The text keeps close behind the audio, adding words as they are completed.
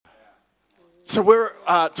So we're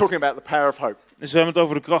talking about the power of hope. Dus we hebben het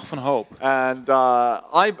over de kracht van hoop. And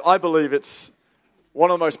I believe it's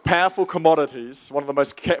one of the most powerful commodities, one of the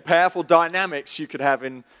most powerful dynamics you could have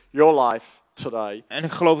in your life today. En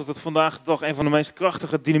ik geloof dat het vandaag de dag een van de meest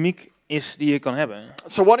krachtige dynamiek is die je kan hebben.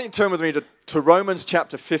 So why don't you turn with me to Romans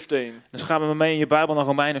chapter 15. Dus gaan we mee in je Bijbel naar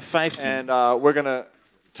Romeinen 15. And we're going to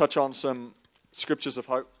touch on some scriptures of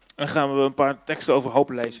hope. En dan gaan we een paar teksten over hoop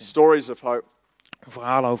Some lezen. stories of hope.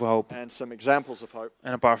 Verhalen over hoop. And some examples of hope.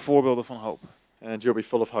 En een paar voorbeelden van hoop. And you'll be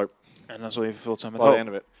full of hope En dan zul je vervuld zijn met by the end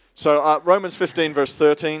hoop. of it. So Romans 15 verse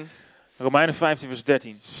 13 Romeinen 15 vers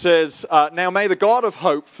 13. says, Now may the God of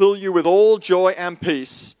hope fill you with all joy and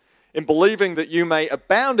peace in believing that you may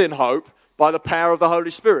abound in hope by the power of the Holy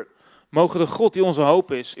Spirit. Mogen de God die onze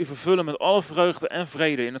hoop is, u vervullen met alle vreugde en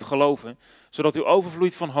vrede in het geloven, zodat u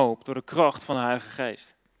overvloeit van hoop door de kracht van de Heilige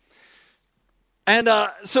Geest. And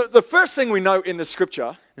so the first thing we note in the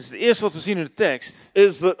scripture Dus het eerste wat we zien in de tekst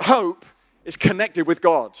is that hope is connected with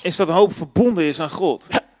God. is dat hoop verbonden is aan God.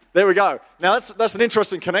 There we go. Now that's an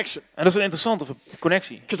interesting connection. En dat is een interessante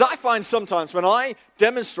connectie. Because I find sometimes when I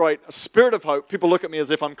demonstrate a spirit of hope, people look at me as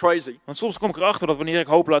if I'm crazy. Want soms kom ik erachter dat wanneer ik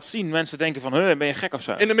hoop laat zien, mensen denken van, ben je gek of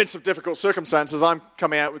zo? In the midst of difficult circumstances, I'm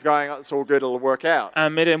coming out with going, it's all good, it'll work out.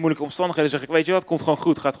 En midden in moeilijke omstandigheden zeg ik, weet je wat, het komt gewoon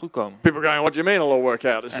goed, gaat goed komen. People are going, what do you mean it'll all work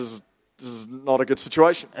out? This is not a good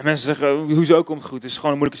situation. En mensen zeggen, hoezo komt het goed? Het is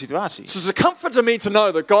gewoon een moeilijke situatie. So it's a comfort to me to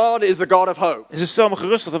know that God is the God of hope. Dus het stel me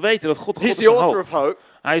gerust dat we weten dat God de God He's is the van author hoop. of hope.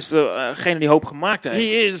 Hij is degene die hoop gemaakt heeft. He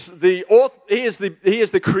is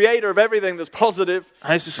the creator of everything that's positive,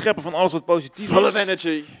 Hij is de schepper van alles wat positief full of is,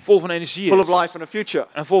 energy, vol van energie full of is. life and a future,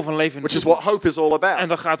 En vol van leven in de which is what toekomst. hope is all En about.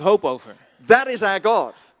 daar gaat hoop over. That is our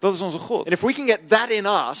God. Dat is onze God. And if we can get that in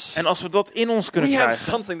us, En als we dat in ons kunnen we have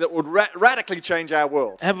krijgen, something that would radically change our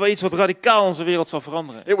world. hebben we iets wat radicaal onze wereld zal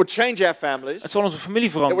veranderen. It would change our families. Het zal onze familie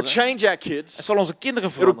It would veranderen. change our Het kids. zal onze kinderen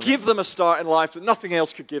It would veranderen. give them a start in life that nothing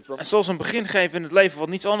else could give them. Het zal ze een begin geven in het leven wat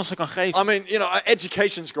niets anders kan I geven. mean,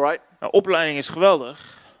 education's great. Nou, opleiding is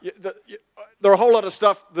geweldig. There are a whole lot of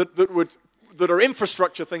stuff that are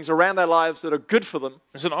infrastructure things around their lives that are good for them.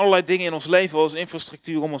 Er zijn allerlei dingen in ons leven als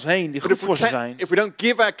infrastructuur om ons heen die But goed voor ze zijn. if we don't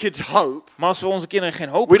give our kids hope, Maar als we onze kinderen geen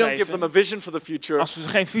hoop we don't give them geven, a vision for the future. als we ze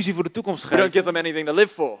geen visie voor de toekomst We don't geven, give them anything to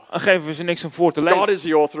live for. dan geven we ze niks om voor te God leven. is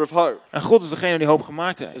the author of hope. En God is degene die hoop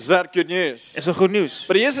gemaakt heeft. Is that good news? Is dat goed nieuws?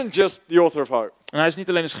 But he isn't just the author of hope. En hij is niet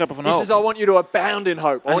alleen de schepper van He says, I hoop. want you to abound in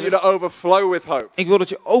hope. I want you to overflow with hope. Ik wil dat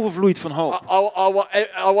je overvloeit van hoop.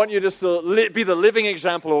 I want you just to be the living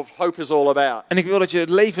example of hope is all about. En ik wil dat je het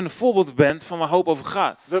levende voorbeeld bent van waar hoop over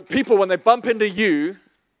gaat. That people, when they bump into you,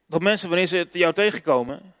 Dat mensen, wanneer ze jou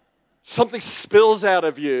tegenkomen, something spills out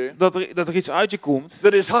of you dat er iets uit je komt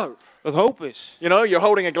that is hope. dat hoop is. You know, you're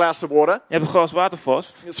holding a glass of water. Je hebt een glas water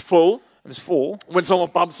vast, It's full. het is vol. When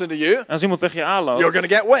someone bumps into you, En als iemand tegen je aanloopt, you're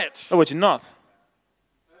going to get wet dan word je nat.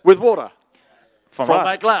 with water Van from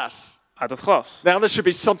water, that glass. uit dat glas. Now there should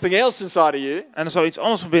be something else inside of you En er zou iets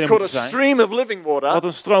anders van binnen called a moeten zijn. stream of living Wat water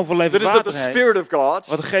een stroom van levend that is of the water Spirit heeft. of God.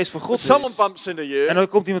 Wat de geest van When God is. someone bumps into En you, dan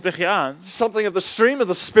komt iemand tegen je aan. something of the stream of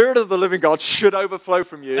the Spirit of the living God should overflow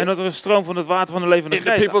from En you. dat er een stroom van het water van de levende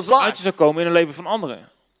Into people's geest life. uit je zou komen in een leven van anderen.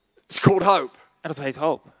 It's called hope. En dat heet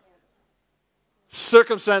hoop.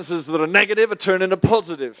 Circumstances that are negative are turned into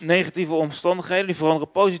positive. Negatieve omstandigheden die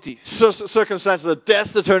veranderen positief. Circumstances of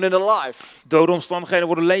death are turned into life. Dode omstandigheden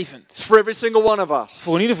worden levend. It's for every single one of us.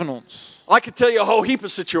 Voor ieder van ons. I could tell you a whole heap of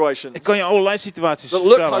situations Ik kan je allerlei situaties that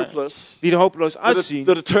look vertellen hopeless, die er hopeloos that are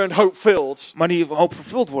uitzien, turned hope-filled maar die hoop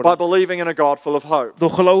vervuld by worden. believing in a God full of hope. Door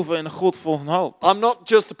geloven in een God vol van hoop. I'm not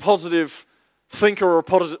just a positive thinker or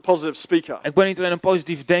a positive speaker. Ik ben niet alleen een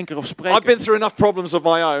positieve denker of I've spreker. been through enough problems of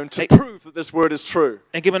my own to Ik- prove that this word is true.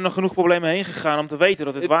 Ik ben er nog genoeg problemen heen gegaan om te weten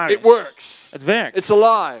dat het waar It is. works. Het werkt. It's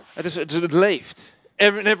alive. Het leeft.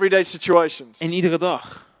 In everyday situations. In iedere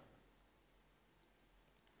dag.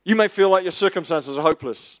 You may feel like your circumstances are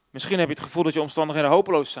hopeless. Misschien heb je het gevoel dat je omstandigheden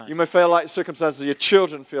hopeloos zijn. You may feel like circumstances of your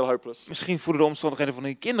children feel hopeless. Misschien voelen de omstandigheden van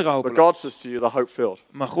je kinderen But hopeloos. God says to you, they're hope-filled.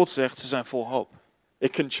 Maar God zegt, ze zijn vol hoop.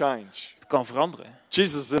 It can change. Het kan veranderen.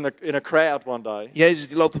 Jesus is in a crowd one day. Jezus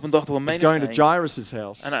die loopt op een dag door een He's menigte going to heen. Jairus'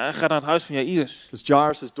 house. En hij gaat naar het huis van Jairus. Because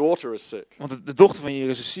Jairus' daughter is sick. Want de dochter van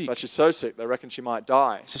Jairus is ziek. But she's so sick, they reckon she might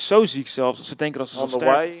die. Ze is zo ziek zelfs dat ze denken dat ze zal On the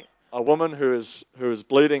sterven. way, a woman who is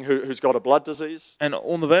bleeding, who's got a blood disease, En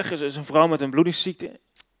onderweg is een vrouw met een bloedingsziekte.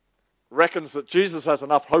 reckons that Jesus has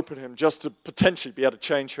enough hope in him just to potentially be able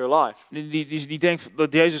to change her life. Die denkt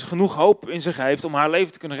dat Jezus genoeg hoop in zich heeft om haar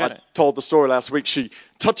leven te kunnen I redden. told the story last week. She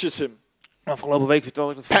touches him Afgelopen week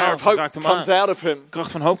vertelde ik het Power verhaal. of Ze hope raakte hem comes aan. out of him De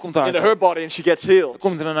kracht van hoop komt uit. into her body and she gets healed.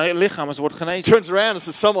 Komt in een lichaam en ze wordt genezen. Turns around and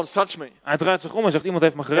says, someone's touched me. Hij draait zich om en zegt, iemand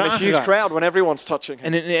heeft me In a huge geraakt. crowd when everyone's touching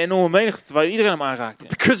him. En in een enorme menigte, terwijl iedereen hem aanraakte.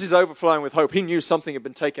 Because he's overflowing with hope, he knew something had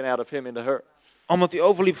been taken out of him into her. Omdat hij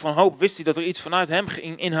overliep van hoop, wist hij dat er iets vanuit hem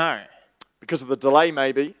ging in haar. Because of the delay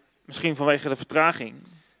maybe, Misschien vanwege de vertraging.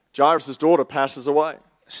 Jairus' daughter passes away.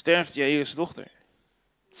 Sterft Jairus' dochter.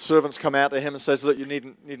 Servants come out to him and says, look, you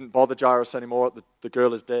needn't bother Jairus anymore. The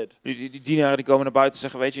girl is dead. Die dienaren die komen naar buiten en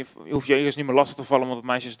zeggen, weet je hoeft Jairus niet meer lastig te vallen, want het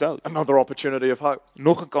meisje is dood. Another opportunity of hope.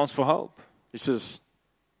 Nog een kans voor hoop. He says,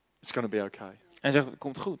 it's going to be okay. En zegt, het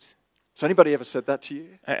komt goed. Has anybody ever said that to you?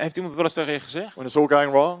 Heeft iemand wel eens tegen je gezegd? When it's all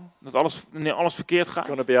going wrong, Dat alles verkeerd it's going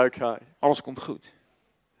gaat. to be okay. Alles komt goed.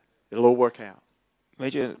 It'll all work out.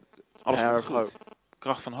 Weet je, alles Power komt of goed.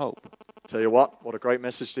 Kracht van hoop. Tell you what a great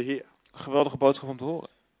message to hear. Een geweldige boodschap om te horen.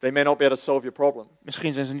 They may not be able to solve your problem.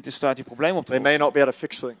 Misschien zijn ze niet in staat je probleem op te They may lossen. not be able to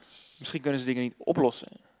fix things. Misschien kunnen ze dingen niet oplossen.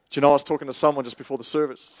 Do you know, I was talking to someone just before the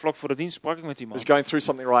service. Vlak voor de dienst sprak ik met Who's iemand. going through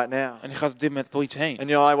something right now. En die gaat op dit moment door iets heen. And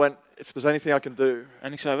I went, if there's anything I can do.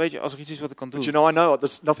 En ik zei, weet je, als er iets is wat ik kan But doen. I know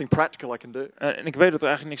there's nothing practical I can do En ik weet dat er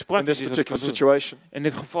eigenlijk niks in praktisch this is wat ik particular kan doen. situation. In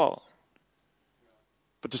dit geval.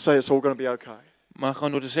 But to say it's all going to be okay. Maar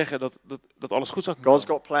gewoon door te zeggen dat alles goed zal komen. God's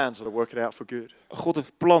got plans that are working out for good. God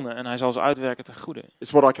heeft plannen en hij zal ze uitwerken ten goede.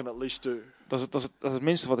 It's what I can at least do. Dat is het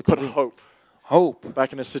minste wat ik kan Put doen. hope Hoop.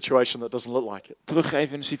 back in a situation that doesn't look like it. Teruggeven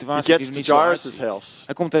in een He situatie die gets er to niet zo Jairus' uitziet. house.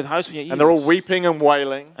 Hij komt uit het huis van And they're all Jairus. weeping and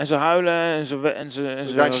wailing. En ze huilen en ze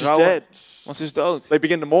Going, she's rouwen. dead. Want ze is dood. They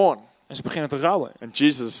begin to mourn. En ze beginnen te rouwen. And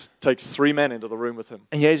Jesus takes 3 men into the room with him.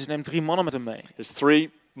 En Jezus neemt 3 mannen met hem mee. His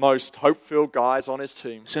 3 most hope-filled guys on his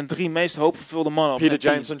team. Het zijn 3 meest hoopvervulde mannen op Peter,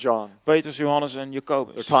 zijn James team. and John. Petrus, Johannes en There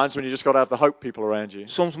Jacobus. are times when you just got to have the hope people around you.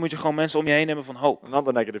 Soms moet je gewoon mensen om je heen hebben van hoop. Not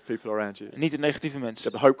the negative people around you. En niet de negatieve Get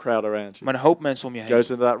mensen. the hope crowd around you. Maar de hoopmensen om je heen. Goes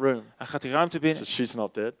into that room. Hij gaat die ruimte binnen. Says, she's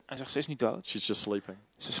not dead. Hij zegt, ze is niet dood. She's just sleeping.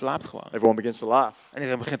 Ze slaapt gewoon. Everyone begins to laugh. En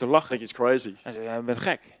iedereen begint te I lachen. think he's crazy. En zegt, je bent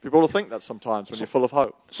gek. People will think that sometimes when you're full of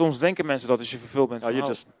hope. Soms denken mensen dat als je vervuld bent No, van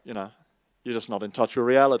you're hoop. just, you're just not in touch with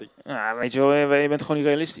reality. Ja, weet je wel, je bent gewoon niet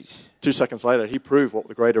realistisch. 2 seconds later, he proved what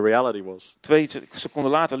the greater reality was. 2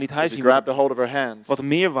 seconden later liet hij He zien grabbed a hold of her hand wat er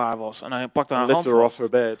meer waar was. En hij pakte haar and hand lifted her off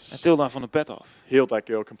vast. her En bed. tilde haar van het bed af. Healed that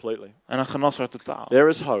girl completely. En dan genas haar totaal. There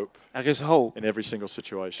is hope Er is hoop in every single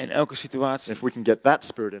situation. in elke And situatie. if we can get that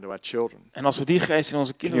spirit into our children, En als we die geest in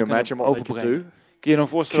onze can you kinderen imagine kunnen what they could do? overbrengen. Kun je dan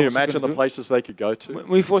Can voorstellen you wat ze imagine the kunnen doen? places they could go to? Moet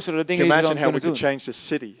je je voorstellen de Can dingen you die ze imagine dan how we kunnen could doen? change this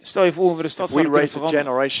city? Stel je voor hoe we de stad If we zouden kunnen raise a veranderen.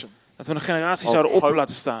 generation Dat we een generatie of zouden op hope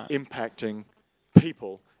laten staan. impacting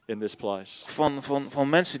people in this place. Van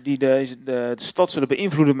mensen die de stad zullen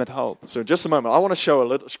beïnvloeden met hoop. So in just a moment, I want to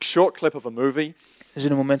show a short clip of a movie Dus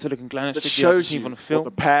in een moment wil ik een klein that stukje laten shows zien you van een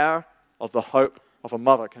what the film. power of the hope of a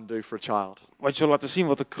mother can do for a child. Wat je zal laten zien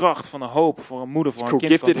wat de kracht van de hoop voor een moeder, It's voor een called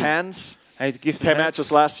kind kan Gifted doen. Hands. Hij heet Gifted Came out Hands. just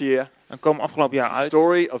last year. En kwam afgelopen It's jaar the uit.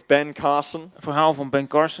 story of Ben Carson, Een verhaal van Ben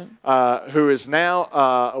Carson. who is now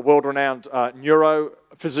a world-renowned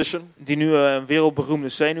neurophysician. Die nu een wereldberoemde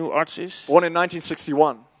zenuwarts is. Born in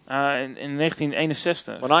 1961. In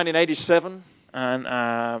 1961. By 1987, En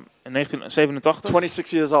in 1987.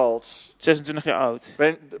 26 years old, 26 jaar oud.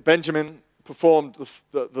 Benjamin performed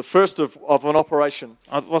the first of an operation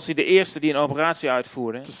Was hij de eerste die een operatie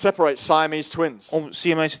uitvoerde. to separate Siamese twins. Om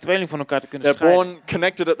Siamese tweeling van elkaar te kunnen They're scheiden. born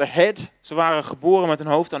connected at the head. Ze waren geboren met hun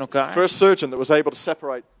hoofd aan The elkaar. first surgeon that was able to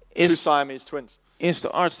separate 2 Is- Siamese twins. Eerste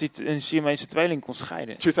arts die een Siamese tweeling kon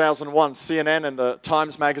scheiden. 2001, CNN and the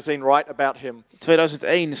Times Magazine write about him,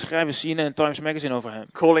 2001 schrijven CNN en Times Magazine over hem.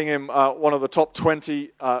 calling him one of the top 20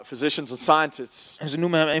 physicians and scientists. En ze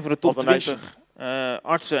noemen hem een van de top Of the nation. 20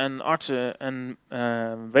 artsen en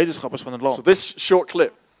wetenschappers van het land. So this short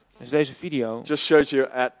clip Dus deze video just shows you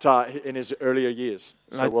in his earlier years.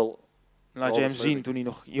 So Like- we'll laat je hem zien toen hij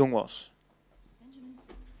nog jong was.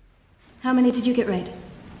 How many did you get right?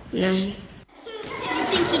 9. You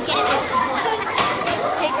think he'd get this one?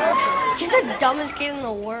 Hey, you're the dumbest kid in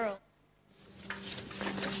the world.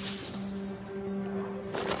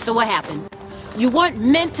 So what happened? You weren't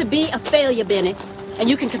meant to be a failure, Bennett. And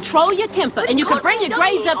you can control your temper, and you can bring your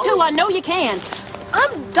grades up too. I know you can.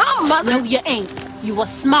 I'm dumb, Mother. No, you ain't. You a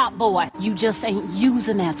smart boy. You just ain't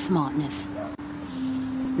using that smartness.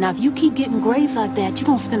 Now, if you keep getting grades like that, you're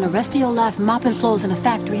gonna spend the rest of your life mopping floors in a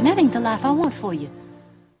factory, and that ain't the life I want for you.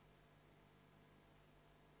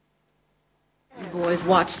 Boys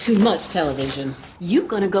watch too much television. You're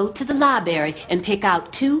gonna go to the library and pick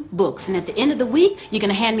out 2 books, and at the end of the week, you're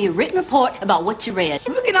gonna hand me a written report about what you read.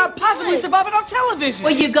 We cannot possibly survive without television.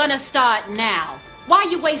 Well, you're gonna start now. Why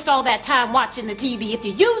you waste all that time watching the TV? If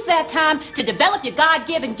you use that time to develop your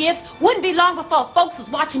God-given gifts, wouldn't be long before folks was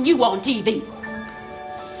watching you on TV.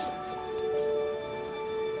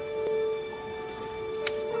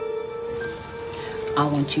 I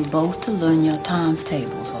want you both to learn your times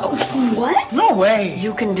tables. What? No way.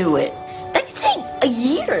 You can do it. That could take a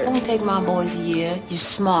year. Only take my boys a year. You're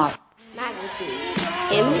smart. Magnitude.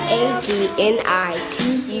 Magnitude.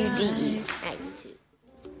 Magnitude.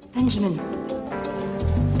 Benjamin.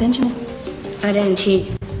 Benjamin. I didn't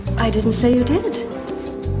cheat. I didn't say you did.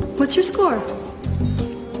 What's your score?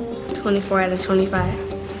 24 out of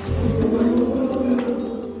 25.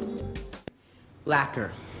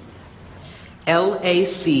 Lacquer.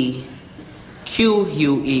 L-A-C-Q-U-E-R.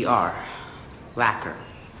 Lacquer.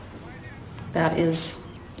 That is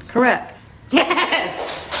correct.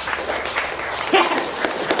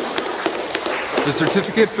 The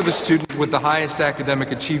certificate for the student with the highest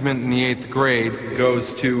academic achievement in the 8th grade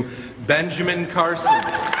goes to Benjamin Carson.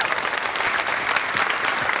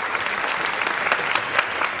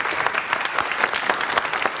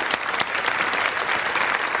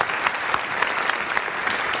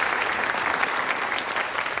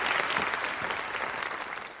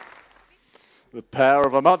 The power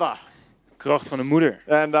of a mother. Kracht van de moeder.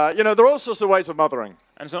 And, there are all sorts of ways of mothering.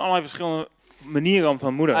 En er zijn allerlei verschillende manieren om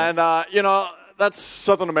van moeder. And, that's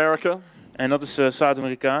Southern America. En dat is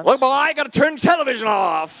Zuid-Amerikaans. Look, boy, I gotta turn the television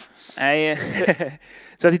off. Hij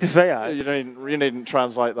zet die tv uit. You needn't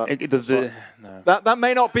translate that. No. That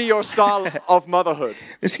may not be your style of motherhood.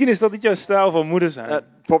 Misschien is dat niet jouw stijl van moeder zijn. That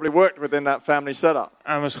probably worked within that family setup.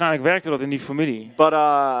 En waarschijnlijk werkte dat in die familie. But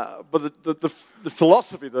the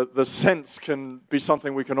philosophy, the sense can be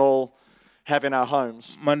something we can all have in our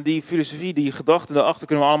homes. Maar die filosofie, die gedachten daarachter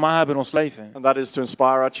kunnen we allemaal hebben in ons leven. And that is to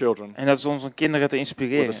inspire our children En dat is onze kinderen te with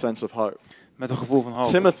inspireren. a sense of hope. Met een gevoel van hoop.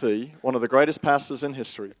 Timothy, one of the greatest pastors in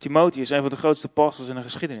history, Timotheus, een van de grootste pastors in de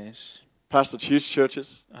geschiedenis. pastored huge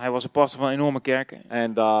churches. Hij was een pastor van enorme kerken.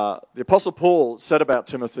 And the Apostle Paul said about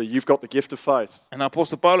Timothy, you've got the gift of faith. En de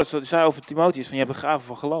apostel Paulus zei over Timotheus van je hebt de gave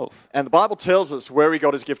van geloof. And the Bible tells us where he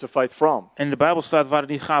got his gift of faith from. En in de Bijbel staat waar hij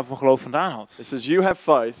die gave van geloof vandaan had. It says you have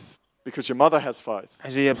faith because your mother has faith. Hij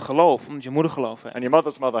zei je hebt geloof omdat je moeder geloof heeft. And your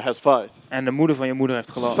mother's mother has faith. En de moeder van je moeder heeft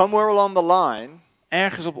geloof. Somewhere along the line,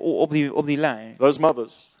 Ergens op die lijn those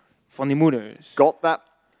mothers van die moeders got that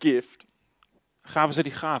gift gaven ze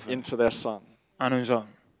die gave into their son. aan hun zoon.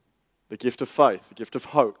 The gift of faith, the gift of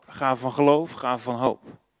hope. Gave van geloof, gave van hoop.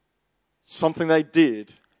 Something they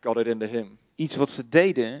did got it into him. Iets wat ze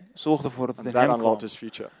deden zorgde ervoor dat het And in that hem kwam. unlocked his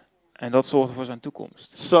future. En dat zorgde voor zijn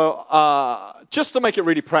toekomst. So, just to make it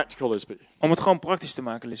really practical, Lisby, Om het gewoon praktisch te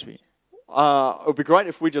maken, Lisby. it would be great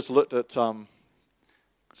if we just looked at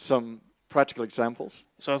some practical examples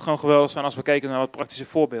Zou het gewoon geweldig zijn als we keken naar wat praktische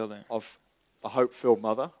voorbeelden. of a hope-filled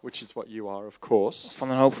mother, which is what you are, of course. Van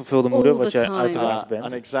een hoopvervulde moeder, All the wat jij time. uiteraard An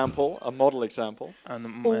bent. example, a model example. Een the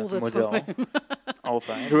model. time.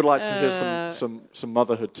 Altijd. Who would like to hear some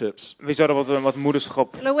motherhood tips? Wie zou er wat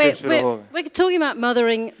moederschap No, tips willen horen? we're talking about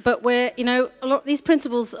mothering, but a lot these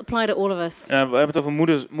principles apply to all of us. Ja, we hebben het over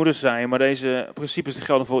moeders zijn, maar deze principes die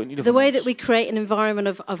gelden voor in ieder The geval way ons. that we create an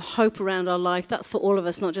environment of hope around our life, that's for all of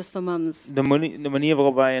us, not just for mums. De manier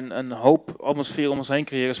waarop wij een hoop-atmosfeer om ons heen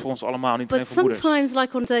creëren is voor ons allemaal, niet alleen But voor moeders. sometimes,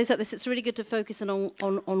 like on days like this, it's really good to focus on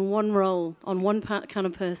one role, on one kind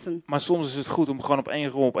of person. Maar soms is het goed om gewoon op één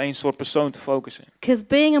rol, op één soort persoon te focussen. Because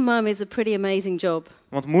being a mum is a pretty amazing job.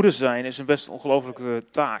 Want moeder zijn is een best ongelofelijke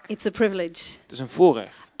taak. It's a privilege. Het is een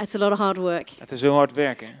voorrecht. It's a lot of hard work. Het is heel hard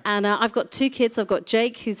werken. And I've got 2 kids. I've got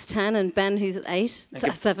Jake, who's 10, and Ben,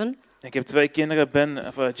 who's 7. Ik heb 2 kinderen,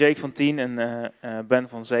 Jake van 10 en Ben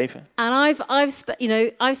van 7. And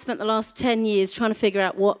I've spent the last 10 years trying to figure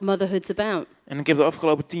out what motherhood's about. En ik heb de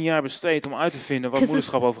afgelopen 10 jaar besteed om uit te vinden wat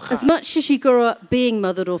moederschap over as gaat. much as you grow up being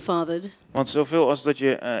mothered or fathered, Want zoveel als dat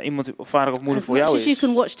je iemand vader of moeder as voor much jou as you is.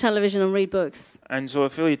 can watch television and read books, En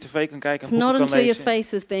zoveel je tv kan kijken it's en not boeken kan until you're lezen.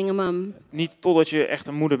 faced with being a mum, Niet totdat je echt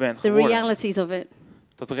een moeder bent the geworden. realities of it,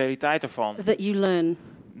 Dat de realiteit ervan, that you learn.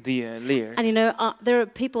 die je leert. And there are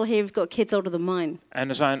people here who've got kids older than mine. En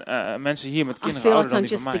er zijn mensen hier met I kinderen feel ouder like dan I'm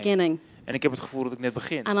die just van mij. beginning. En ik heb het gevoel dat ik net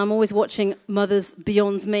begin. And I'm always watching mothers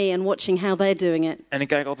beyond me and watching how they're doing it. En ik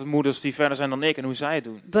kijk altijd moeders die verder zijn dan ik en hoe zij het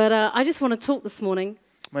doen. But I just want to talk this morning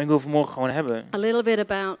Maar ik wil vanmorgen gewoon hebben a little bit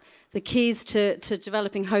about the keys to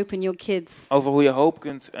developing hope in your kids. over hoe je hoop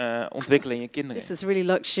kunt ontwikkelen in je kinderen. This is really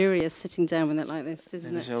luxurious sitting down with it like this, Dit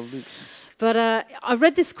isn't is it? heel luxe. But I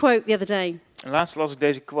read this quote the other day. En laatst las ik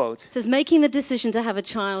deze quote. It says, making the decision to have a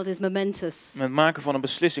child is momentous. Het maken van een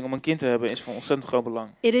beslissing om een kind te hebben is van ontzettend groot belang.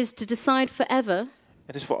 It is to decide forever Het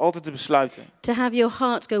Het is voor altijd te besluiten to have your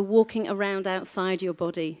heart go walking around outside your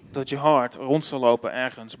body. dat je hart rond zal lopen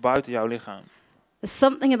ergens buiten jouw lichaam. There's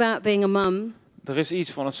something about being a mum Er is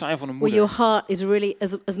iets van het zijn van een where your moeder, heart is really,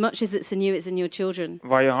 as much as it's in you, it's in your children.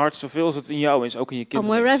 waar je hart zoveel als het in jou is, ook in je And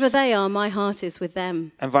kinderen wherever is. they are, my heart is with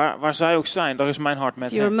them. En waar zij ook zijn, daar is mijn hart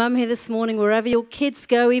met If you're a hen. mum here this morning, wherever your kids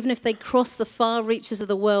go, even if they cross the far reaches of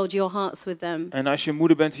the world, your heart's with them. En als je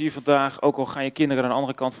moeder bent hier vandaag, ook al gaan je kinderen aan de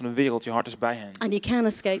andere kant van de wereld, je hart is bij hen. And you can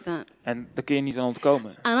escape that. En daar kun je niet aan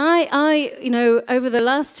ontkomen. And over the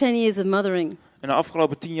last 10 years of mothering, En de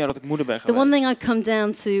afgelopen 10 jaar dat ik moeder ben the one thing geweest, I come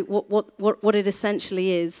down to, what it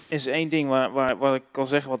essentially is is één ding waar ik kan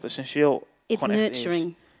zeggen wat essentieel it's gewoon echt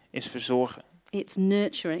nurturing. is verzorgen. It's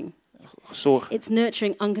nurturing. Zorgen. It's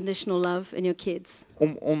nurturing unconditional love in your kids.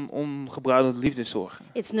 Ongebruikelijke liefde zorgen.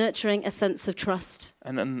 It's nurturing a sense of trust.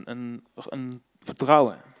 En een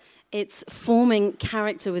vertrouwen. It's forming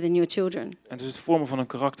character within your children. En het is het vormen van een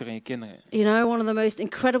karakter in je kinderen. You know, one of the most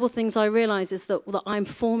incredible things I realize is that I'm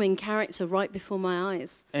forming character right before my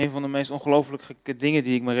eyes. Een van de meest ongelooflijke dingen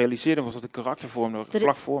die ik me realiseerde was dat ik karakter vormde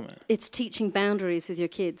vlak voor me. It's teaching boundaries with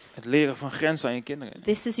your kids. Het leren van grenzen aan je kinderen.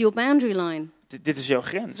 This is your boundary line. Dit is jouw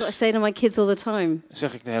That's what I grens. say to my kids all the time. Dat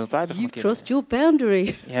zeg ik de hele tijd tegen mijn You've kinderen. crossed your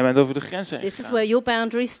boundary. Jij bent over de grens heen This is gegaan. where your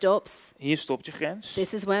boundary stops. Hier stopt je grens.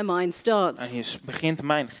 This is where mine En starts. hier begint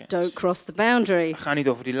mijn grens. Don't cross the boundary. Ga niet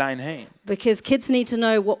over die lijn heen. Because kids need to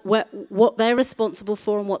know what they're responsible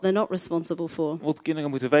for and what they're not responsible for. Want kinderen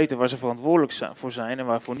moeten weten waar ze verantwoordelijk voor zijn en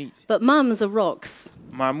waarvoor niet. But mums are rocks.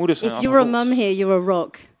 Maar moeders zijn If als you're a een rots. mum here, you're a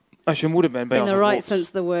rock. Als je moeder bent, ben je In als the een right rots.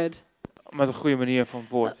 sense of the word. Met een goede manier van het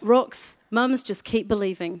woord. Rocks, mums just keep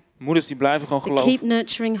believing. Moeders die blijven gewoon They keep geloven.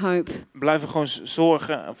 nurturing hope Blijven gewoon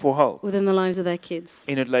zorgen voor hoop. within the lives of their kids.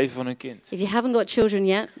 In het leven van hun kind. If you haven't got children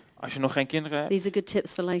yet, Als je nog geen kinderen hebt, these are good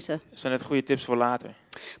tips for later. zijn het goede tips voor later.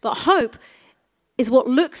 But hope is what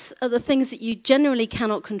looks at the things that you generally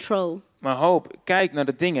cannot control Maar hoop, kijk naar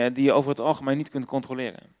de dingen die je over het algemeen niet kunt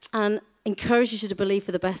controleren. and encourages you to believe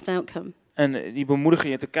for the best outcome. En die bemoedigen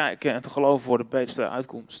je te kijken en te geloven voor de beste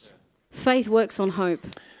uitkomst. Faith works on hope.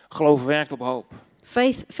 Geloof werkt op hoop.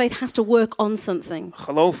 Faith has to work on something.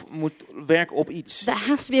 Geloof moet werken op iets. There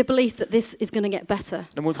has to be a belief that this is going to get better.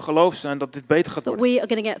 Er moet geloof zijn dat dit beter gaat That worden. we are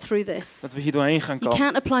going to get through this. Dat we hier doorheen gaan You komen.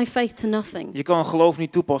 can't apply faith to nothing. Je kan geloof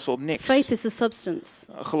niet toepassen op niks. Faith is a substance.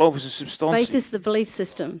 Geloof is een Faith substantie. is the belief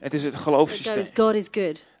system. Het is het That geloofssysteem. goes, God is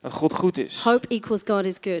good. Dat God goed is. Hope equals God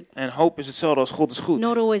is good. En hoop is hetzelfde als God is goed.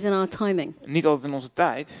 Not always in our timing. Niet altijd in onze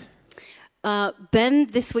tijd. Ben,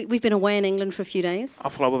 this week we've been away in England for a few days.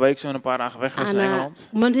 Afgelopen week zijn we een paar dagen weg geweest And in Engeland.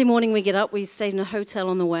 Monday morning we get up, we stayed in a hotel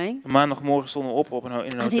on the way. Maandagmorgen stonden we op in een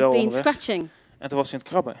And hotel he'd been onderweg. scratching. En toen was hij aan het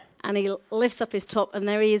krabben. And he lifts up his top and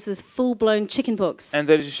there he is with full-blown chickenpox En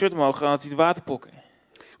deed hij zijn shirt omhoog en had hij de waterpokken.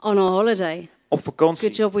 on our holiday. Op vakantie.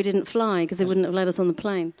 Good job we didn't fly because they wouldn't have let us on the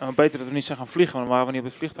plane. En beter dat we niet zijn gaan vliegen, want dan waren we niet op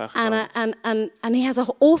het vliegtuig gekomen. And he has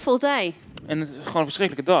an awful day En het is gewoon een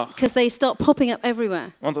verschrikkelijke dag. because they start popping up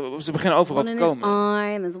everywhere. Want ze beginnen overal One te in his komen.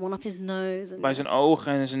 eye and there's one up his nose. Bij zijn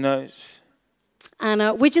ogen en zijn neus. And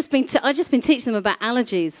I've just been teaching them about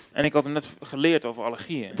allergies. En ik had hem net geleerd over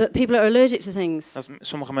allergieën. That people are allergic to things. Dat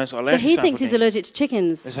sommige mensen So allergisch he zijn thinks voor he's dingen. allergic to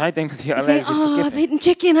chickens. Dus hij denkt dat hij He's saying, allergisch is voor oh, I've kippen.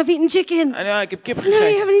 eaten chicken. En ja, ik heb kip No, you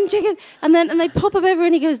gegeten. haven't eaten chicken. And they pop up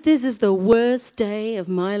everywhere and he goes, this is the worst day of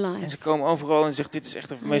my En life. ze komen overal en zegt, dit is echt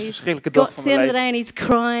de And meest he's verschrikkelijke got dag to van the mijn end of the leven. day and he's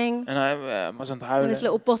crying. En hij was aan het And his huilen.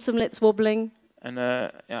 little bottom lips wobbling. En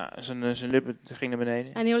ja, zijn lippen gingen naar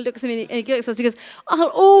beneden. And he looks at me and he looks at us and he goes, I'll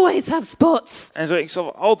always have spots. En zo,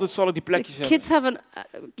 zal ik die plekjes hebben. Kids have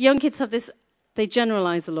young kids have this, they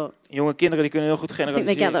generalize a lot. Jonge kinderen die kunnen heel goed I think they get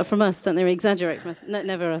generaliseren. that from us, don't they? They exaggerate from us. No,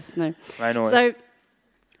 never us, no. Wij nooit.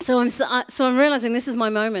 So I'm realizing this is my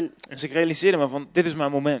moment. Dus ik realiseerde me van, dit is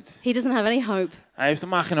mijn moment. He doesn't have any hope. Hij heeft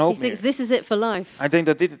helemaal geen He hoop thinks meer. this is it for life. Hij denkt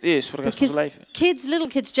dat dit het is voor de rest van zijn Because leven. little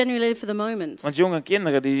kids generally live for the moment. Want jonge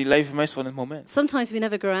kinderen die leven meestal in het moment. Sometimes we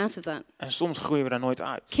never grow out of that. En soms groeien we daar nooit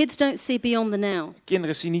uit. Kids don't see beyond the now.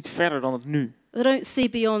 Kinderen zien niet verder dan het nu. They don't see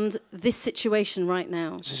beyond this situation right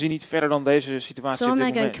now. Ze zien niet verder dan deze situatie So op I'm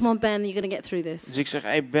dit now going, moment. come on Ben, you're going to get through Dus this. ik zeg,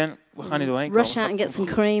 hey Ben, we gaan hier doorheen Rush komen. out and get some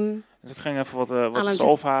Goed. cream. Dus ik ging even wat And I'm zalf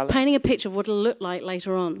just halen. painting a picture of what it'll look like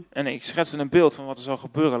later on. En ik schetste een beeld van wat er zal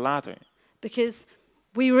gebeuren later. Because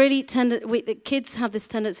we really the kids have this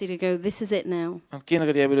tendency to go, this is it now. Want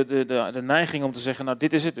kinderen die hebben de neiging om te zeggen, nou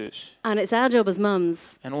dit is het dus. And it's our job as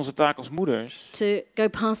mums En onze taak als moeders to go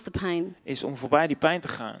past the pain, is om voorbij die pijn te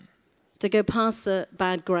gaan. to go past the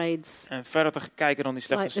bad grades. En verder te kijken dan die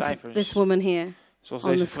slechte Like this cijfers. woman here. Zoals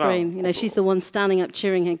on the deze vrouw. screen. You know, she's the one standing up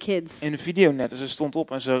cheering her kids. In de video net, en ze stond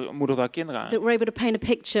op en ze moedigde haar kinderen aan. That we're able to paint a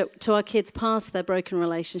picture to our kids past their broken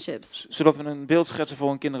relationships. Zodat we een beeld schetsen voor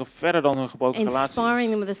hun kinderen verder dan hun gebroken relaties. Inspiring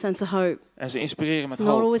them with a sense of hope. En ze inspireren met It's not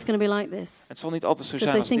hoop. always going to be like this. Het zal niet altijd zo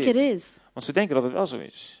Because zijn they als think dit. it is. Want ze denken dat het wel zo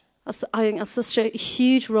is. I think that's such a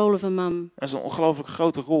huge role of a mum. Dat is een ongelooflijk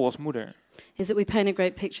grote rol als moeder. Is that we paint a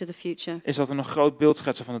great picture of the future. Is dat we een groot beeld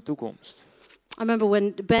schetsen van de toekomst. I remember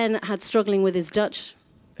when Ben had struggling with his Dutch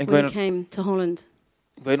Ik when weet, he came to Holland.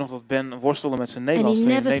 ik weet nog dat Ben worstelde met zijn And Nederlands he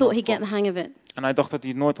toen hij in never thought he'd Nederland get the kwam. hang of it. En hij dacht dat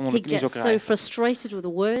hij het nooit onder de He'd knie zou get so krijgen. frustrated with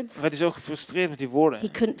the words. Hij werd zo gefrustreerd met die woorden.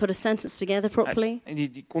 He couldn't put a sentence together properly. En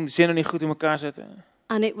die kon die zinnen niet goed in elkaar zetten.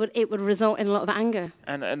 And it would result in a lot of anger.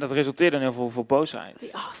 En dat resulteerde in heel veel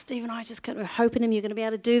boosheid. Oh, Stephen, I just we're hoping him you're going to be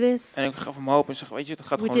able to do this. En ik gaf hem hoop en zeg, weet je, het gaat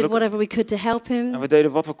We gewoon did lukken. whatever we could to help him. En we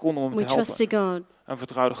deden wat we konden om hem We te helpen. trusted God. En we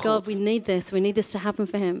vertrouwden God, God. we need this. We need this to happen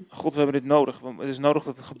for him. God, we hebben dit nodig. Het is nodig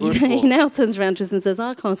dat het gebeurt He voor ons. now turns around to us and says,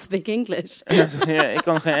 I can't speak English. En hij zegt, ja, ik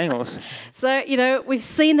kan geen Engels. So, you know, we've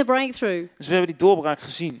seen the breakthrough. Dus we hebben die doorbraak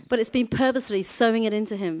gezien. But it's been purposely sowing it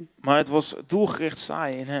into him. Maar het was doelgericht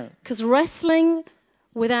zaaien in hem. Because wrestling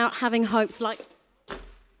without having hope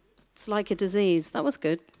it's like a disease. That was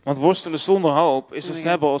good. Want worstelen zonder hoop is There het we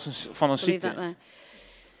hebben als van een Leave that ziekte. there.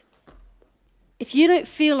 If you don't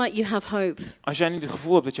feel like you have hope, Als jij niet het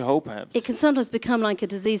gevoel hebt dat je hoop hebt, it can sometimes become like a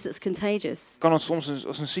disease that's contagious. kan het soms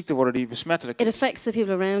als een ziekte worden die besmettelijk It is. affects the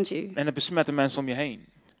people around you. En het besmet de mensen om je heen.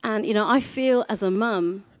 And, you know, I feel as a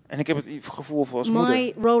mum, En ik heb het gevoel voor als moeder,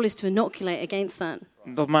 my role is to inoculate against that.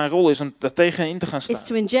 dat mijn rol is om daar tegenin te gaan Is staan.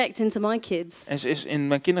 to inject into my kids En ze is in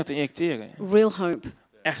mijn kinderen te injecteren. real hope,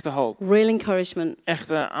 Echte hoop. real encouragement,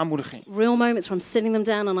 Echte aanmoediging. real moments where I'm sitting them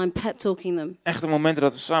down and I'm pep talking them. Echte momenten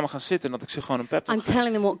dat we samen gaan zitten en dat ik ze gewoon een pep talk I'm geef.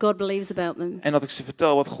 telling them what God believes about them. En dat ik ze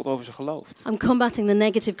vertel wat God over ze gelooft. I'm combating the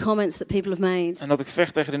negative comments that people have made. En dat ik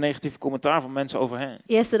vecht tegen de negatieve commentaar van mensen over hen.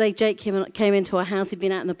 Yesterday, Jake came into our house. He'd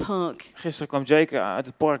been out in the park. Gisteren kwam Jake uit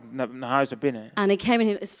het park naar huis naar binnen. And he came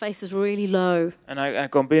in, his face was really low. En hij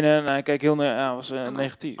kwam binnen en hij keek heel was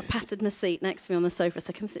negatief. I patted my seat next to me on the sofa,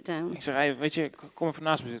 so come sit down. Ik zei, hey, weet je, kom even naast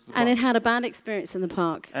me zitten. And it had a bad experience in the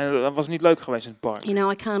park. En dat was niet leuk geweest in het park. You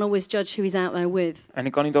know, I can't always judge who he's out there with. En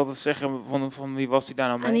ik kan niet altijd zeggen van wie was hij daar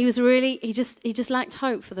nou And he mee. was really, he just lacked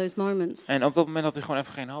hope for those moments. En op dat moment had hij gewoon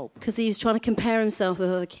even geen hoop. Because he was trying to compare himself with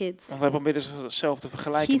other kids. Want hij probeerde zichzelf te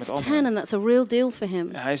vergelijken He's met 10 anderen. and that's a real deal for him.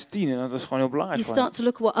 Hij is 10 en dat is gewoon heel belangrijk You voor hem. start to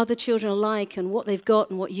look at what other children are like and what they've got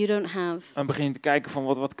and what you don't have. En begin te kijken van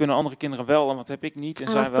wat kunnen andere kinderen wel en wat heb ik niet en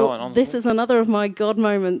And I zij wel en thought, this andersom. is another of my God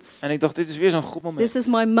moments. En ik dacht, dit is weer zo'n goed moment. This is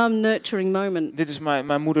my mum nurturing moment. Dit is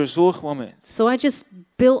mijn moeders zorgmoment. So I just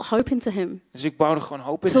built hope into him, Dus ik bouwde gewoon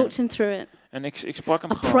hoop in hem. talked him through it. En ik sprak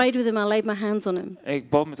hem I gewoon. prayed with him, I laid my hands on him. Ik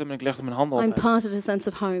bad met hem en ik legde mijn handen I op hem. imparted a sense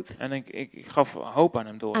of hope. En ik gaf hoop aan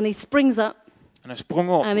hem door. And he springs up En hij sprong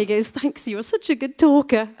op. and he goes, thanks, you're such a good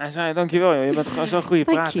talker. Hij zei, dankjewel, joh, je bent gewoon zo'n goede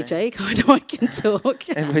Thank prater. you, Jake. I know I can talk.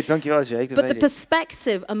 En ik weet, dankjewel, Jake, dat But the weet ik.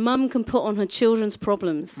 perspective a mum can put on her children's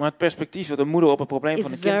problems Maar het perspectief dat een moeder op het probleem is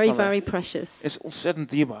van een kind very, kan very leggen, precious. is ontzettend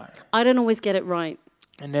dierbaar. I don't always get it right.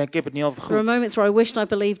 En ik heb het niet altijd There are goed. moments where I wished I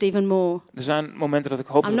believed even more. Er zijn momenten dat ik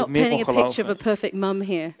hoop I'm dat ik not meer kon painting a picture of a geloven. perfect mum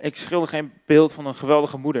here. Ik schilder geen beeld van een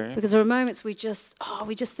geweldige moeder. Because there are moments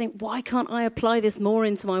we just think, why can't I apply this more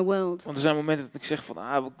into my world? Want er zijn momenten dat ik zeg van,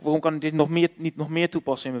 waarom kan ik dit niet nog meer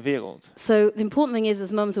toepassen in mijn wereld? So the important thing is,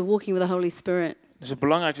 as mums, we're walking with the Holy Spirit. Dus het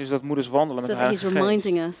belangrijkste is dat moeders wandelen So met de that He's Heilige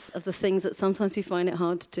reminding Geest. us of the things that sometimes we find it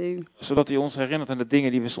hard to do. Zodat hij ons herinnert aan de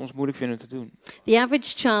dingen die we soms moeilijk vinden te doen. The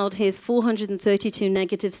average child hears 432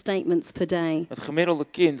 negative statements per day. Het gemiddelde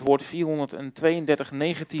kind hoort 432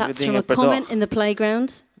 negatieve That's from dingen a per comment dag. in the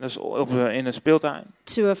playground Dat is in een speeltuin.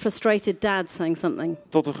 to a frustrated dad saying something.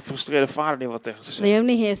 Tot een gefrustreerde vader die wat tegen ze zegt. They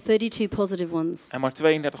only hear 32 positive ones. En maar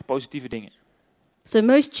 32 positieve dingen. So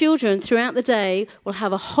most children throughout the day will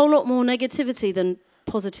have a whole lot more negativity than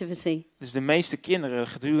positivity. Dus de meeste kinderen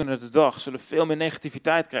gedurende de dag zullen veel meer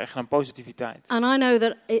negativiteit krijgen dan positiviteit. And I know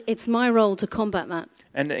that it's my role to combat that,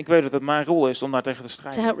 En ik weet dat het mijn rol is om daar tegen te to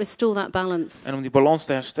strijden. help restore that balance. En om die balans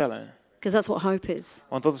te herstellen. Because that's what hope is.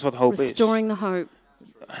 Want dat is wat hoop is. Restoring the hope.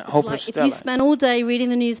 Hoop It's like if you herstellen. spend all day reading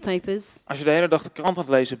the newspapers, Als je de hele dag de krant aan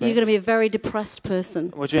het lezen you're going to bent, be a very depressed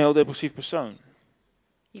person. word je een heel depressief persoon.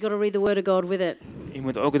 You've got to read the Word of God with it. Je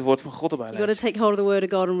moet ook het woord van God erbij You've got to lezen. take hold of the Word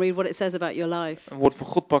of God and read what it says about your life. Een woord van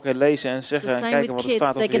God pakken, lezen en It's zeggen the en same kijken with wat er kids.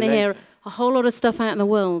 staat They're over je going to hear leven. a whole lot of stuff out in the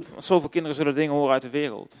world. Want zoveel kinderen zullen dingen horen uit de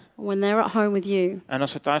wereld. When they're at home with you, En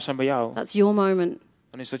als ze thuis zijn bij jou, that's your moment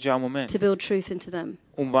dan is dat jouw moment. to build truth into them.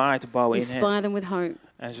 Om waarheid te bouwen in hen. Inspire them with hope.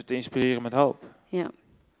 En ze te inspireren met hoop. Yeah.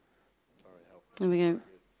 There we go.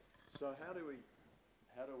 So how do we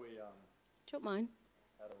Do you want mine?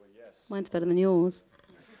 Mine's better than yours.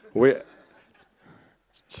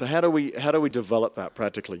 So how do we develop that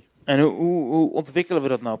practically? En hoe ontwikkelen we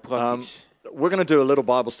dat nou praktisch? We're going to do a little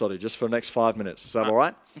Bible study just for the next 5 minutes. Is that all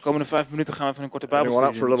right? De komende 5 minuten gaan we even een korte Anyone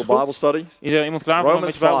up bijbelstudie for a doen. little Is goed? Bible study? Iemand klaar voor een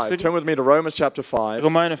Romans beetje 5. bijbelstudie? Turn with me to Romans chapter 5.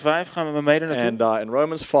 Romeinen 5 gaan we met mee naartoe. And in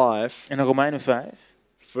Romans 5, En in Romeinen 5,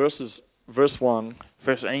 verse 1,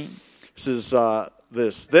 vers 1. says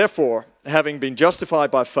this. Therefore, having been justified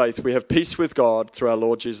by faith, we have peace with God through our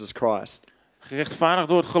Lord Jesus Christ. Gerechtvaardigd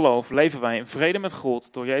door het geloof leven wij in vrede met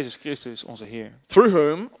God door Jezus Christus onze Heer. Through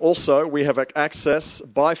whom also we have access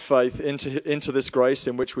by faith into this grace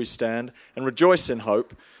in which we stand and rejoice in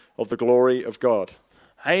hope of the glory of God.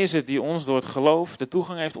 Hij is het die ons door het geloof de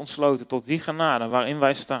toegang heeft ontsloten tot die genade waarin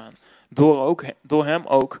wij staan. Door hem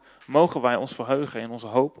ook mogen wij ons verheugen in onze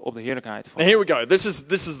hoop op de heerlijkheid van And here we go. This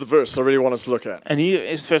is the verse I really want us to look at. En hier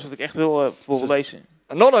is het vers wat ik echt wil lezen.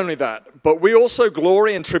 And not only that, but we also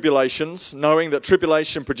glory in tribulations, knowing that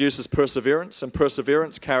tribulation produces perseverance, and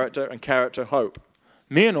perseverance character, and character hope.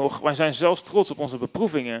 Meer nog, wij zijn zelfs trots op onze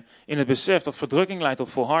beproevingen in het besef dat verdrukking leidt tot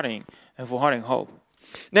volharding en volharding hoop.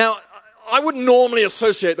 Now, I wouldn't normally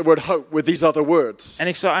associate the word hope with these other words. En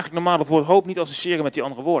ik zou eigenlijk normaal het woord hoop niet associëren met die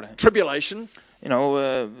andere woorden. Tribulation,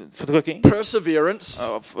 Verdrukking,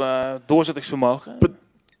 perseverance. of doorzettingsvermogen. But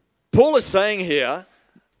Paul is saying here,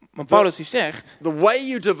 Maar Paulus die zegt the way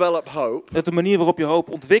you develop hope dat de manier waarop je hoop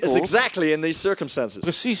is ontwikkelt exactly in these circumstances.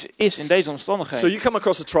 precies is in deze So omstandigheden. you come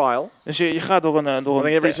across a trial. Dus je gaat door I think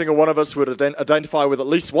every single one of us would identify with at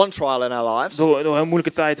least one trial in our lives. door een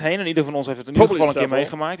moeilijke tijd heen. En ieder van ons heeft het in ieder geval een keer Probably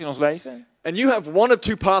meegemaakt in ons leven. And you have one of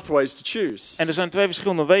two pathways to choose. En er zijn 2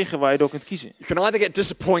 verschillende wegen waar je door kunt kiezen. You can either get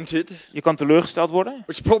disappointed, Je kan teleurgesteld worden. which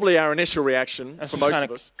is probably our initial reaction Dat is for most of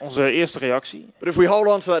waarschijnlijk us. onze eerste reactie. But if we hold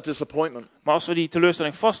on to that disappointment, Maar als we die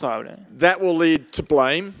teleurstelling vasthouden, that will lead to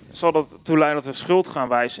blame, zal dat ertoe leiden dat we schuld gaan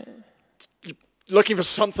wijzen. looking for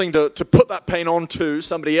something to put that pain onto,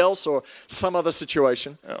 somebody else or some other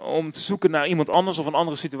situation. Om te zoeken naar iemand anders of een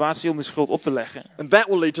andere situatie om de schuld op te leggen. And that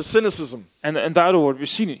will lead to cynicism. En daardoor worden we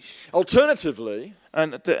cynisch. Alternatively,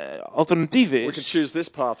 En het alternatief we can is, choose this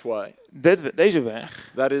pathway. deze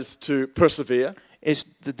weg That is to persevere, is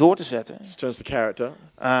door te zetten. which turns to character,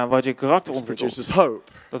 Wat je karakter which ontwikkelt. produces hope.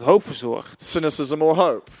 Dat hoop verzorgt. Cynicism or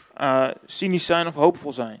hope. Cynisch zijn of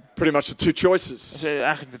hoopvol zijn. Pretty much the two Dat choices. zijn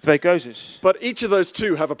eigenlijk de 2 keuzes. But each of those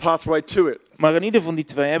two have a pathway to it. Maar in ieder van die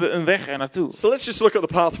 2 hebben een weg er naartoe. So let's just look at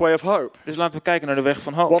the pathway of hope. Dus laten we kijken naar de weg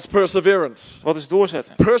van hoop. What's perseverance? Wat is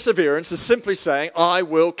doorzetten? Perseverance is simply saying, I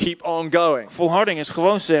will keep on going. Volharding is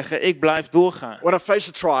gewoon zeggen, ik blijf doorgaan. When I face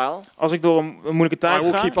a trial, Als ik door een moeilijke I tijd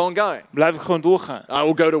will keep ga, on going. blijf ik gewoon doorgaan. I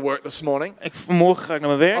will go to work this morning. Vanmorgen ga ik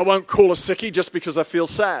naar mijn I werk. won't call a sickie just because I feel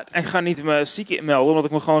sad. En ik ga niet me ziek melden omdat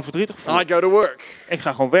ik me gewoon verdrietig voel. I go to work. Ik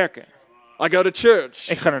ga gewoon werken. I go to church,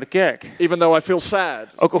 Ik ga naar de kerk. even though I feel sad.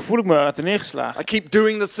 Ook al voel ik me neergeslagen. I keep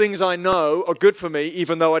doing the things I know are good for me,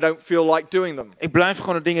 even though I don't feel like doing them. Ik blijf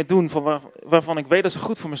gewoon de dingen doen waarvan ik weet dat ze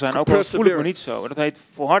goed voor me zijn. Ook al voel ik me niet zo. Dat heet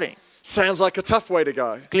volharding. Sounds like a tough way to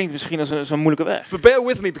go. Klinkt misschien als zo'n moeilijke weg. But bear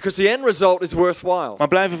with me, because the end result is worthwhile. Maar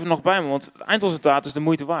blijf even nog bij me, want het eindresultaat is de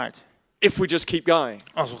moeite waard. If we just keep going.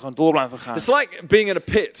 Als we gewoon door blijven gaan. It's like being in a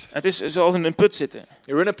pit. Het is zoals in een put zitten.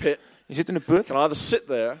 You're in a pit. Je zit in een put. You can either sit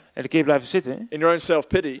there En dan kun je blijven zitten. in your own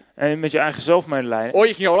self-pity, En met je eigen zelfmedelijden. or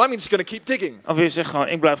you can go, well, I'm just going to keep digging. Of je zegt gewoon,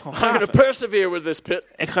 ik blijf gewoon I'm going to graven. persevere with this pit.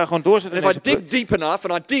 Ik ga gewoon doorzetten And in if I deze dig put. deep enough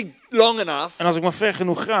and I dig long enough, En als ik maar ver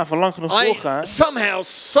genoeg graaf en lang genoeg doorga, somehow,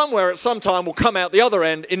 somewhere, at some time, will come out the other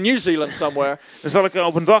end in New Zealand somewhere, dan zal ik er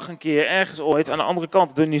op een dag een keer ergens ooit aan de andere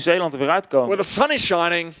kant door Nieuw-Zeeland er weer uitkomen. where the sun is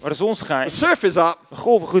shining, Waar de zon the schijnt, surf is up, de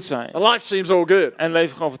golven goed zijn and life seems all good. en het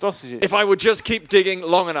leven gewoon fantastisch is. If I would just keep digging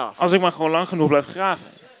long enough. Als ik maar gewoon lang genoeg blijf graven.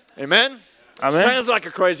 Amen? Amen. Sounds like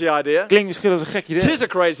a crazy idea. Klinkt misschien als een gek It idee. is a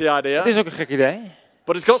crazy idea, Het is ook een gek idee,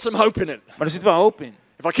 but it's got some hope in it. maar er zit wel hoop in.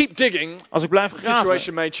 If I keep digging, Als ik blijf the graven,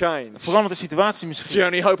 situation may change. verandert de situatie It's the misschien.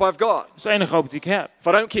 only hope I've got. Dat is de enige hoop die ik heb. If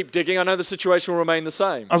I don't keep digging, I know the situation will remain the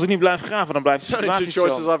same. Als ik niet blijf graven, dan blijft de There's only two situatie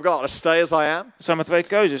choices hetzelfde. I've got. I stay as I am, Er zijn maar 2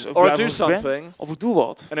 keuzes. Of Or I ik blijf do als ik ben, something. of ik doe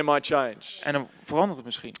wat. and it might change. En dan verandert het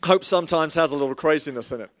misschien. Hope sometimes has a little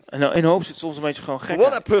craziness in it. En in hoop zit soms een beetje gewoon But gek.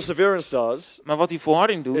 what that perseverance does Maar wat die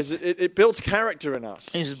volharding is doet, it builds character in us.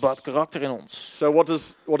 is het bouwt karakter in ons. So what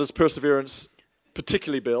does perseverance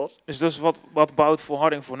particularly build? Dus wat bouwt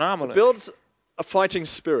volharding voornamelijk? Builds a fighting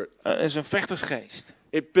spirit. Is een vechtersgeest.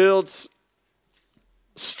 It builds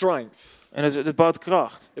strength. En het bouwt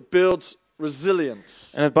kracht. It builds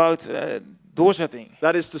resilience. En het bouwt doorzetting.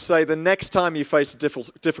 That is to say, the next time you face a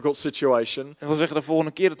difficult situation, Dat wil zeggen, de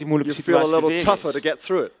volgende keer dat die moeilijke you feel a situatie little weer tougher to is, get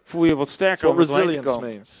through it. voel je wat That's sterker om what er doorheen te resilience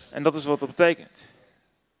komen. means. En dat is wat dat betekent.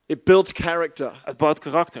 It builds character. Het bouwt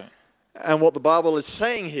karakter. And what the Bible is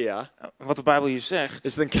saying here Wat de Bijbel hier zegt,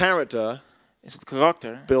 is that character is dat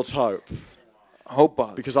karakter builds hope. hoop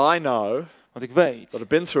bouwt. Because I know Want ik weet that I've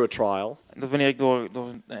been through a trial dat wanneer ik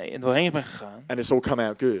doorheen ben gegaan and it's all come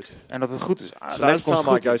out good. en dat het goed is, So de next uitkomst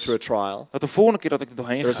time I goed go is, through a trial, dat de volgende keer dat ik er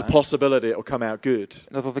doorheen there is a ga, possibility it will come out good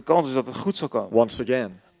dat er de kans is dat het goed zal komen. once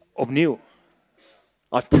again. Opnieuw.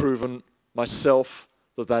 I've proven myself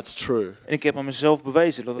that that's true. En ik heb aan mezelf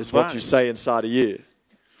bewezen dat het Is what waar you is. say inside of you.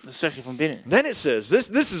 Dat zeg je van binnen. Then it says, this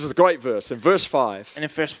is a great verse, in verse 5. En in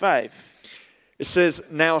vers 5. It says,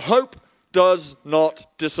 now hope does not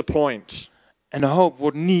disappoint. En de hoop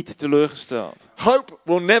wordt niet teleurgesteld. Hope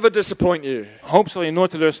will never disappoint you. Hoop zal je nooit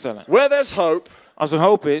teleurstellen. Where there's hope, Als er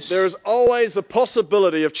hoop is, there is always a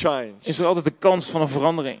possibility of change. is er altijd de kans van een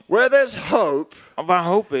verandering. Where there's hope, Waar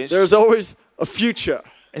hoop is, there is always a future.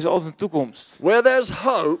 is er altijd een toekomst. Where there's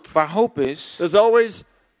hope, Waar hoop is, there's always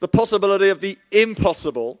the possibility of the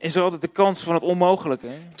impossible. is er altijd de kans van het onmogelijke.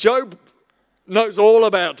 Job knows all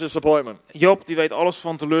about disappointment. Job die weet alles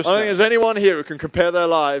van I don't think teleurstelling. there's anyone here who can compare their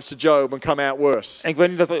lives to Job and come out worse. En ik weet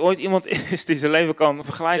niet dat er ooit iemand is die zijn leven kan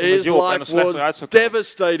vergelijken met His Job en er life slechter uit was zou komen.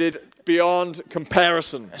 devastated beyond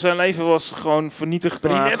comparison. Zijn leven was gewoon vernietigd.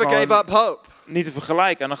 But he maar never gewoon gave up hope. niet te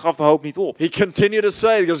vergelijken. En dan gaf de hoop niet op. He continued to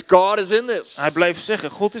say, because God is in this. Hij bleef zeggen,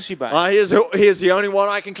 God is hierbij. He is the only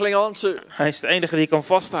one I can cling on to. Hij is de enige die ik kan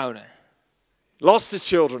vasthouden. Lost his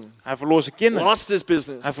children. Hij verloor zijn kinderen. Lost his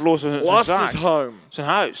business. Hij verloor zijn Lost zaak. his home. Zijn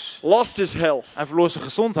huis. Lost his health. Hij verloor zijn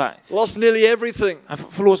gezondheid. Lost nearly everything. Hij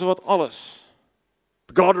verloor zowat alles.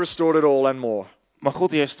 But God restored it all and more. Maar God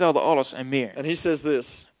die herstelde alles en meer. And he says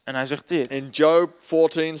this En hij zegt dit. in Job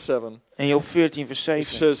 14:7. In Job 14 vers It 7.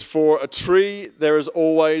 says, for a tree there is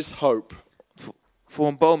always hope. Voor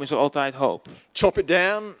een boom is er altijd hoop. Chop it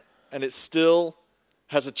down and it still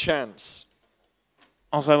has a chance.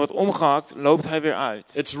 Als hij wordt omgehakt, loopt hij weer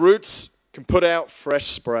uit. Its roots can put out fresh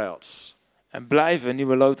sprouts. En blijven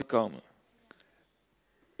nieuwe loten komen.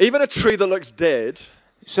 Even a tree that looks dead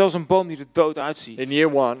Zelfs een boom die er dood uitziet. in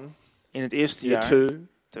year 1, In het eerste year jaar, 2,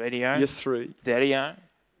 tweede jaar, year 3 derde jaar,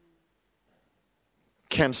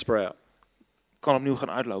 can sprout. kan opnieuw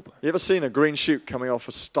gaan uitlopen. You ever seen a green shoot coming off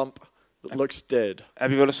a stump that looks dead? Heb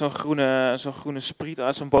je wel eens zo'n groene spriet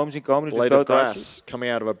uit zo'n boom zien komen die er Blade of dood uitziet? grass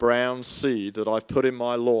coming out of a brown seed that I've put in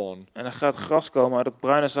my lawn, En dan gaat gras komen uit het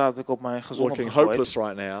bruine zaad dat ik op mijn gezond heb looking gegooid. hopeless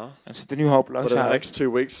right now. En het ziet er nu hopeloos But in the uit. next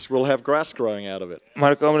 2 weeks, we'll have grass growing out of it. Maar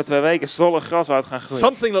de komende 2 weken zal er gras uit gaan groeien.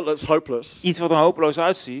 Something that looks hopeless, Iets wat er hopeloos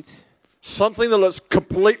uitziet. something that looks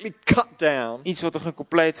completely cut down, Iets wat er gewoon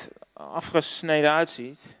compleet afgesneden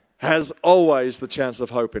uitziet. has always the chance of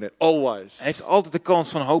hope in it. Always. Heeft altijd de kans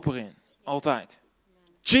van hoop erin. Altijd.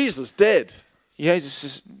 Jesus dead, Jezus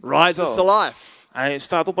is rises dood. to life. Hij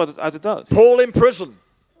staat op uit de dood. Paul in prison,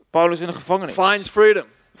 Paulus in de gevangenis. finds freedom.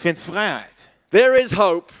 Vindt vrijheid. There is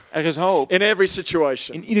hope Er is hoop in every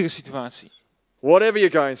situation. in iedere situatie. Whatever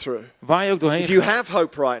you're going through. Waar je ook doorheen If you gaat. have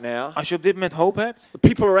hope right now, Als je op dit moment hoop hebt, the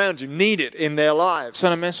people around you need it in their lives.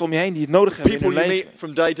 zijn er mensen om je heen die het nodig hebben in People hun you leven. meet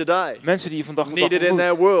from day to day Mensen die je van dag tot need dag it in their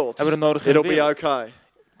ontmoet. world. Hebben het nodig in It'll de be wereld. okay.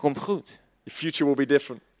 Komt goed. Your future will be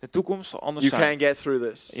different. De toekomst zal anders You zijn. can get through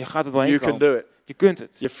this. Je gaat er doorheen You can komen. do it. Je kunt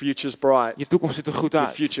het. Your future's bright. Je toekomst ziet er goed Your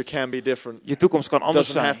uit. future can be different. Je toekomst kan It anders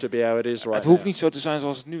doesn't have zijn. to be how it is right Het hoeft now. niet zo te zijn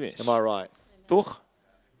zoals het nu is. Am I right? Toch?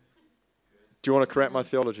 Do you want to correct my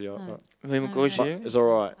theology? Wil je me corrigeren? Is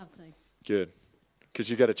all right. Good.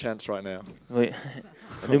 Because you get a chance right now Wil je-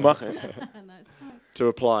 Nu mag het. to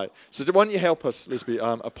apply. So why don't you help us, Lisby,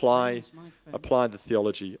 apply the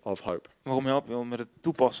theology of hope. Waarom help je met het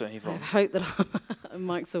toepassen hiervan? I hope that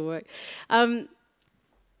mics will work.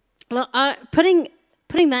 Look,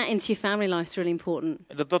 putting that into your family life is really important.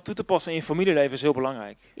 Dat toe te passen in je familieleven is heel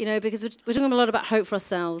belangrijk. You know, because we're talking a lot about hope for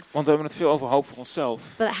ourselves. Want we hebben het veel over hoop voor onszelf.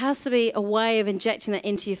 But it has to be a way of injecting that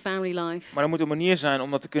into your family life. Maar er moet een manier zijn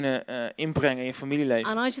om dat te kunnen inbrengen in je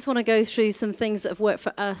familieleven. And I just want to go through some things that have worked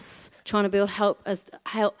for us, trying to build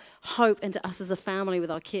hope into us as a family with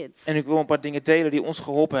our kids. En ik wil een paar dingen delen die ons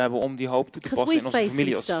geholpen hebben om die hoop toe te Because passen in we've onze faced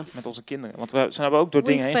familie, some stuff. met onze kinderen. Want we hebben ook door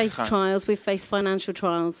dingen We've heen faced gegaan. trials, we've faced financial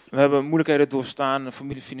trials, We hebben moeilijkheden doorstaan,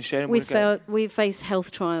 financiële moeilijkheden we've faced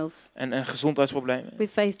health trials, en gezondheidsproblemen.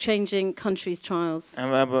 we've faced changing countries trials, En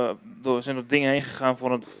we zijn door dingen heen gegaan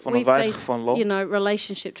van het we've wijzigen faced, van lot.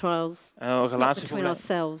 relationship trials, Een not between relatieprobleem.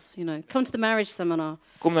 ourselves, Come to the marriage seminar.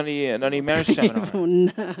 Kom naar die marriage seminar.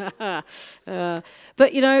 But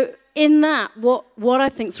in that, what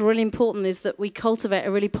I think is really important is that we cultivate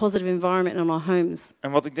a really positive environment in our homes.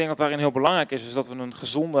 En wat ik denk dat daarin heel belangrijk is dat we een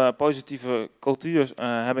gezonde, positieve cultuur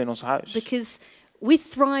hebben in ons huis. Because we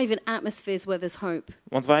thrive in atmospheres where there's hope.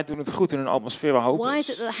 Want wij doen het goed in een atmosfeer waar hoop Why is it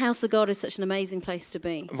is. that the house of God is such an amazing place to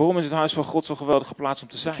be? Waarom is het huis van God zo'n geweldige plaats om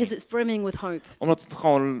te zijn? Because it's brimming with hope. Omdat het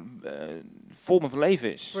gewoon vol met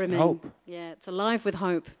leven is. Brimming. Hoop. Yeah, it's alive with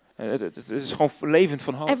hope. Het is gewoon levend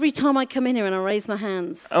van hoop. Every time I come in here and I raise my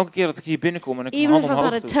hands, Elke keer dat ik hier binnenkom en ik mijn even handen if I've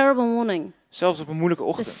omhoog had a doe, terrible morning, zelfs op een moeilijke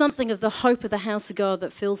there's ochtend, something of the hope of the house of God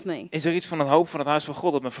that fills me. is er iets van het hoop van het huis van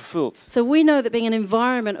God dat me vervult. So we know that being an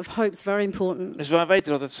environment of hope is very important. Dus wij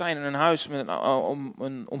weten dat het zijn in een huis met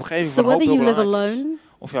een omgeving So van hoop whether heel you live belangrijk is. alone,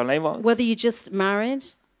 Of je alleen woont, whether you're just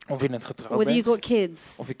married, of je net getrouwd whether you bent, got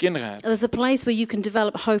kids, of je kinderen hebt. there's a place where you can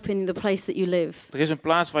develop hope in the place that you live. Er is een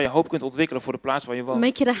plaats waar je hoop kunt ontwikkelen voor de plaats waar je woont.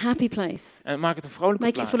 Make it a happy place. En maak het een vrolijke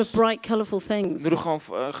Make it plaats. full of bright, colourful things. Doe er gewoon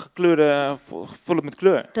gekleurde, vul het met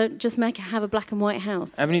kleur. Don't just make it have a black and white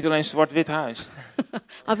house. En niet alleen een zwart-wit huis.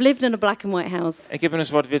 I've lived in a black and white house. Ik heb in een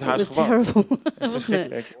zwart-wit It huis was gewoond. terrible, Dat is wasn't it?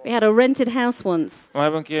 verschrikkelijk. We had a rented house once. We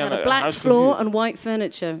hebben een We keer had a een black huis floor gehuurd. and white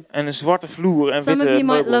furniture. En een zwarte vloer en Some of witte you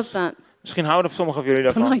might meubels. love that, Misschien houden sommigen van jullie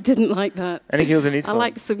but daarvan. I didn't like that. En ik hield er niet I van.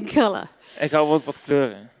 like some colour. Ik hou wat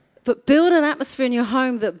kleuren. But build an atmosphere in your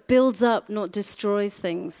home that builds up, not destroys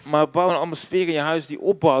things. Maar bouw een atmosfeer in je huis die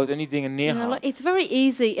opbouwt en niet dingen You know, neerhaalt. like, it's very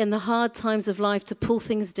easy in the hard times of life to pull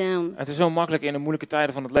things down. Het is zo makkelijk in de moeilijke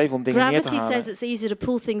tijden van het leven om dingen neer te Gravity says halen. it's easier to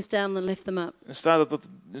pull things down than lift them up. Er staat dat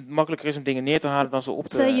het makkelijker is om dingen neer te halen dan ze op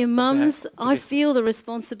te So you mums, te I lichten. feel the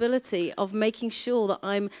responsibility of making sure that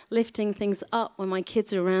I'm lifting things up when my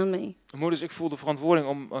kids are around me. Moeders, ik voel de verantwoording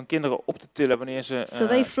om aan kinderen op te tillen wanneer ze So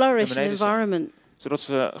they flourish in naar beneden zijn. environment. Zodat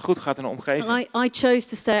ze goed gaat in de omgeving. I chose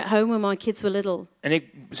to stay at home when my kids were little. En ik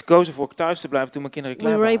koos ervoor thuis te blijven toen mijn kinderen We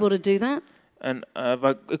klein were waren. able to do that, En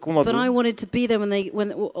ik kon dat but I doen. wanted to be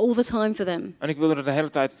there all the time for them. En ik wilde er de hele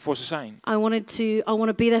tijd voor ze zijn. I want to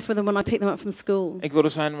be there for them when I pick them up from school. Ik wilde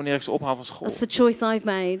zijn wanneer ik ze ophaal van school. That's the choice I've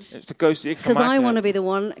made. Dat is de keuze die ik Because gemaakt I want to heb. be the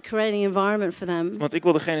one creating an environment for them, Want ik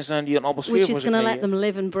wil degene zijn die een atmosfeer which voor is ze going to let them creëert.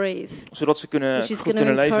 live and breathe, Zodat ze which is goed going to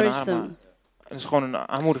kunnen leven en encourage ademen. them. Het is gewoon een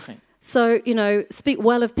aanmoediging. So, you know, speak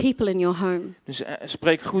well of people in your home. Dus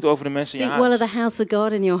spreek goed over de mensen in je Speak well of huis. the house of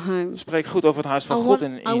God in your home. Spreek goed over het huis van I God want,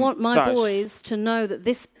 in I want my thuis. boys to know that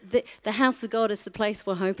the house of God is the place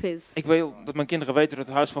where hope is. Ik wil dat mijn kinderen weten dat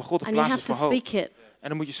het huis van God de And you plaats have is to voor hoop. speak it. En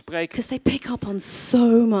dan moet je spreken. Because they pick up on so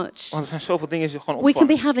much. Want er zijn zoveel dingen die ze gewoon We can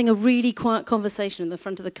be opvangen. having a really quiet conversation in the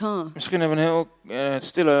front of the car. Misschien hebben we een heel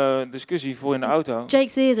stille discussie voor in de auto.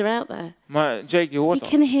 Jake's ears are out there. Maar Jake die hoort He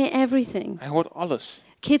can dat. hear everything. Hij hoort alles.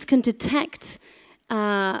 Kids can detect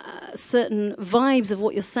certain vibes of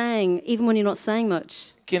what you're saying, even when you're not saying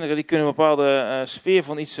much. Kinderen die kunnen een bepaalde sfeer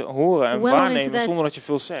van iets horen en Well on into waarnemen their- zonder dat je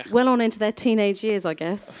veel zegt. Well on into their teenage years, I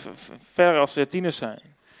guess. Verder als ze tieners zijn.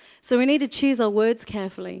 So we need to choose our words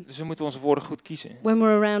carefully Dus we moeten onze woorden goed kiezen. when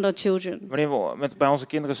we're around our children. Wanneer we bij onze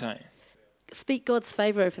kinderen zijn. Speak God's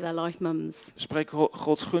favour over their life, mums. Spreek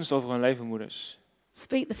Gods gunst over hun leven, moeders.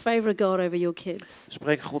 Speak the favour of God over your kids.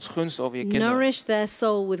 Spreek Gods gunst over je kinderen. Nourish their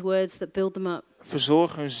soul with words that build them up.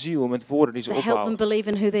 Verzorg hun ziel met woorden die ze That help them opbouwen. believe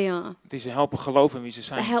in who they are. Die ze helpen geloven in wie ze That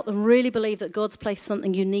zijn. help them really believe that God's placed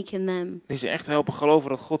something unique in them. Die ze echt helpen geloven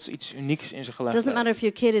dat God iets unieks in ze gelegd Doesn't heeft. matter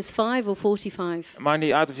if your kid is 5 or 45. Maakt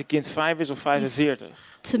niet uit of je kind 5 is of 45.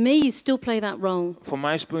 To me, you still play that role. Voor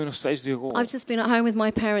mij speel je nog steeds die rol. I've just been at home with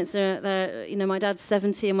my parents. My dad's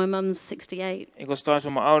 70 and my mum's 68. Ik was thuis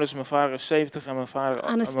met mijn ouders. Mijn vader is 70 en mijn And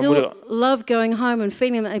I mijn still moeder love going home and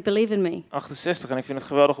feeling that they believe in me. 68. En ik vind het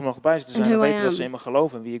geweldig om nog bij ze te zijn. And En who I weten dat am. ze in me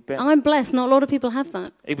geloven en wie ik ben. I'm blessed. Not a lot of people have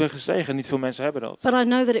that. Ik ben gezegend. Niet veel mensen hebben dat. But I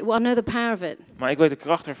know the power of it. Maar ik weet de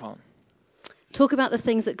kracht ervan. Talk about the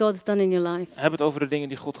things that God's done in your life. Heb het over de dingen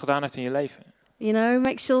die God gedaan heeft in je leven. You know,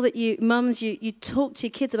 make sure that you talk to your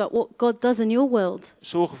kids about what God does in your world.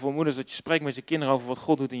 Zorg ervoor, moeders, dat je spreekt met je kinderen over wat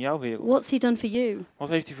God doet in jouw wereld. What's he done for you? Wat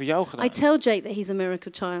heeft hij voor jou gedaan? I tell Jake that he's a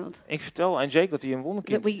miracle child. Ik vertel aan Jake dat hij een That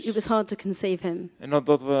wonderkind it is. was hard to conceive him. En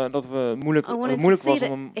dat we moeilijk, I het wanted to moeilijk see was that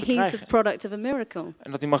om hem te he's a krijgen. product of a miracle.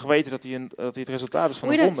 En dat hij mag weten dat hij het resultaat is van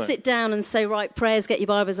We een don't wonder. sit down and say, right, prayers, get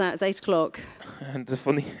your Bibles out, it's 8 o'clock. En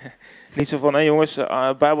niet zo van, hé jongens,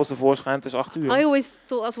 Bijbels tevoorschijn, het is 8 uur. I always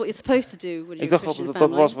thought that's what you're supposed to do when you're Ik a dacht Christian dat dat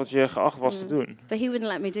family. was wat je geacht was te doen. But he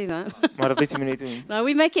wouldn't let me do that. Maar dat liet hij me niet doen. No,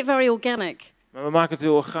 we make it very organic. Maar we maken het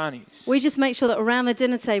heel organisch. We just make sure that around the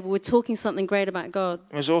dinner table we're talking something great about God.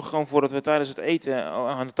 We zorgen gewoon voor dat we tijdens het eten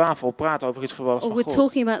aan de tafel praten over iets geweldigs Or van we're God.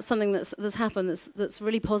 talking about something that's happened that's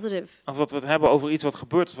really positive. Of dat we het hebben over iets wat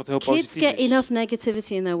gebeurd is, wat heel Kids positief get is. enough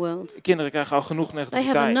negativity in their world. Kinderen krijgen al genoeg They have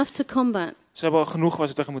negativiteit. enough to combat. Ze hebben al genoeg waar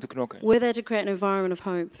ze tegen moeten knokken. We're there to create an environment of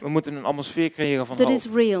hope We moeten een atmosfeer creëren van that hoop, is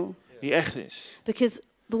real. die echt is. Because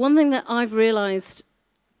the one thing that I've realized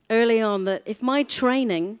early on, that if my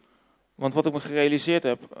training Want wat ik me gerealiseerd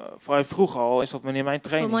heb, vanuit vroeger al, is dat wanneer mijn For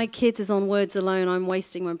training... my kids is on words alone, I'm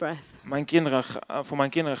wasting my breath. Voor mijn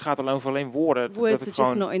kinderen gaat het over alleen woorden. Words Dat are ik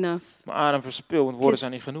just gewoon not enough. mijn adem verspil, want woorden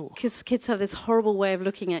zijn niet genoeg. Because kids have this horrible way of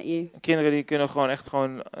looking at you Kinderen die kunnen gewoon echt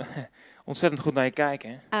ontzettend goed naar je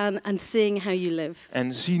kijken. and seeing how you live.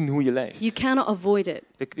 En zien hoe je leeft. You cannot avoid it.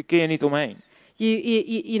 Daar kun je niet omheen.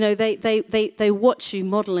 You know, they watch you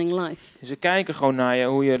modeling life. Ze kijken gewoon naar je,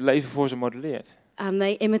 hoe je het leven voor ze modelleert. And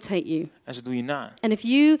they imitate you. En ze doen je na. And if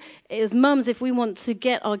you, as mums, if we want to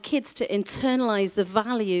get our kids to internalize the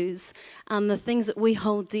values and the things that we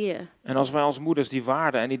hold dear, En als wij als moeders die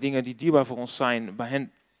waarden en die dingen die dierbaar voor ons zijn, bij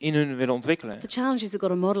hen in hun willen ontwikkelen, the challenge is we've got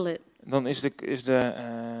to model it. dan is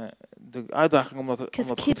de uitdaging om dat Because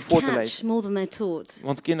goed kids voor te catch leven. more than they're taught.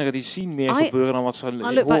 Want kinderen die zien meer I- gebeuren dan wat ze I look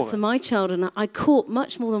back to horen. my childhood and I caught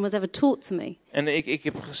much more than was ever taught to me. En ik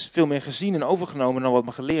heb veel meer gezien en overgenomen dan wat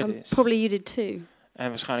me geleerd And is. probably you did too. En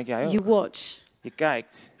waarschijnlijk jij ook. You watch Je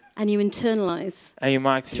kijkt and you internalize en je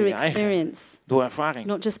maakt je through eigen experience, door ervaring.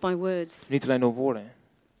 not just by words. Niet alleen door woorden.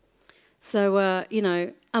 So, you know,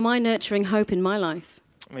 am I nurturing hope in my life?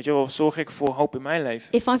 Weet je wel, zorg ik voor hoop in mijn leven?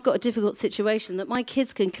 If I've got a difficult situation that my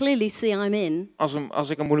kids can clearly see I'm in, Als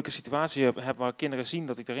ik een moeilijke situatie heb waar kinderen zien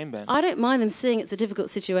dat ik erin ben, I don't mind them seeing it's a difficult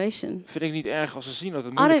situation. vind ik niet erg als ze zien dat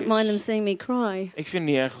het I moeilijk don't mind them is. seeing me cry. Ik vind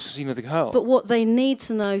het niet erg als ze zien dat ik huil. But what they need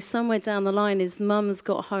to know somewhere down the line is mum's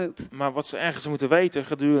got hope. Maar wat ze ergens moeten weten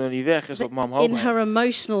gedurende die weg is dat mam hoop In her heeft.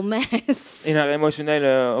 emotional mess, In haar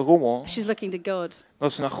emotionele rommel, she's looking to God.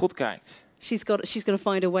 dat ze naar God kijkt. She's going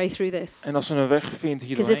to find a way through this. En dat ze een weg vindt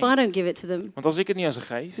hier Because if I doorheen. don't give it to them, Want als ik het niet aan ze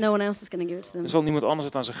geef, no one else is going to give it to them. dan zal niemand anders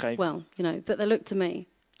het aan ze geven. Well, you know, but they look to me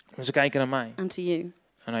Maar ze kijken naar mij. and to you.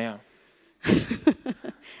 En nou ja.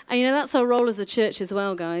 And you know, that's our role as a church as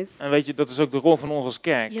well, guys. En weet je, dat is ook de rol van ons als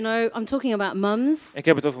kerk. You know, I'm talking about mums, Ik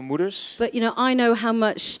heb het over moeders. but you know, I know how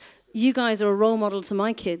much you guys are a role model to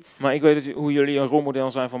my kids. Maar ik weet hoe jullie een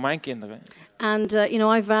rolmodel zijn voor mijn kinderen. And, you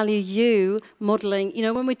know, I value you modeling, you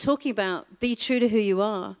know, when we're talking about be true to who you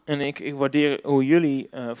are. En ik waardeer hoe jullie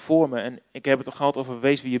vormen. En ik heb het gehad over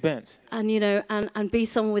wees wie je bent. And, you know, and be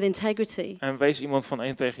someone with integrity. En wees iemand van It's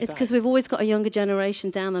integriteit. because we've always got a younger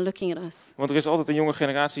generation down and looking at us. Want er is altijd een jonge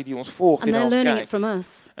generatie die ons volgt, And die naar they're ons learning it kijkt. from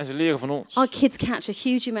us. En ze leren van ons. Our kids catch a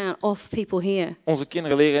huge amount off people here. Onze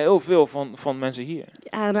kinderen leren heel veel van mensen hier.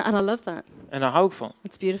 And I love that. En daar hou ik van.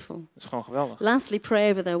 It's beautiful. Dat is gewoon geweldig. Lastly, pray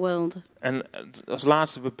over their world. En als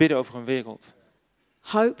laatste, we bidden over een wereld.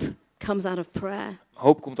 Hope comes out of prayer.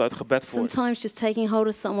 Hoop komt uit gebed voort. Sometimes just taking hold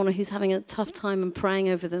of someone who's having a tough time and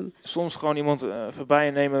praying over them Soms gewoon iemand voorbij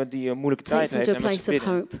nemen die een moeilijke tijd takes them heeft to a en met ze place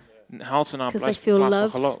of bidden. hope. Haalt ze naar een 'Cause plaats, they feel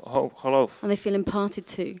plaats van loved. geloof. And they feel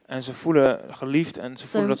imparted to. En ze voelen geliefd en ze So,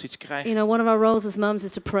 voelen dat ze iets krijgen. You know, one of our roles as mums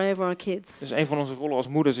is to pray over our kids. Dus een van onze rollen als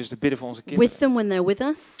moeders is te bidden voor onze kinderen. With them when they're with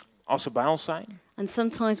us, Als ze bij ons zijn and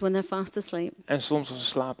sometimes when they're fast asleep. en soms als ze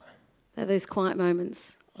slapen. They're those quiet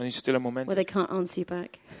moments En die stille where momenten. they can't answer you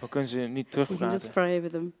back. Dan kunnen ze niet You can just terugpraten. pray over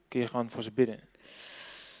them. Kun je gewoon voor ze bidden.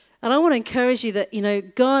 And I want to encourage you that, you know,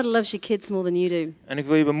 God loves your kids more than you do. En ik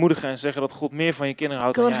wil je bemoedigen en zeggen dat God meer van je kinderen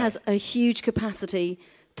houdt dan God jij. has a huge capacity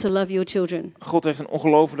to love your children. God heeft een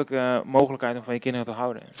ongelofelijke mogelijkheid om van je kinderen te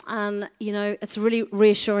houden. And, you know, it's really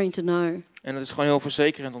reassuring to know. En het is gewoon heel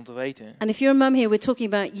verzekerend om te weten. And if you're a mum here, we're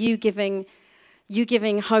talking about you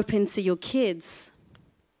giving hope into your kids.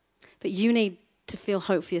 But you need to feel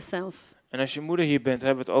hope for yourself. En als je moeder hier bent,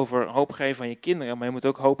 hebben we het over hoop geven aan je kinderen. Maar je moet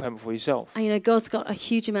ook hoop hebben voor jezelf. And, you know, God's got a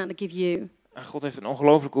huge amount to give you. En God heeft een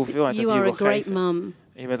ongelofelijke hoeveelheid dat You hij je are wil a great geven. mum.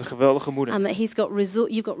 En je bent een geweldige moeder. And that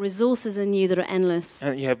you've got resources in you that are endless.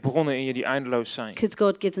 En je hebt bronnen in je die eindeloos zijn. Could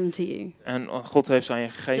God give them to you? En God heeft ze aan je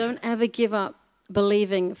gegeven. Don't ever give up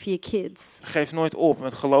believing for your kids. Geef nooit op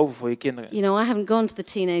met geloven voor je kinderen. You know, I haven't gone to the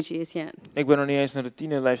teenage years yet. Ik ben nog niet eens naar de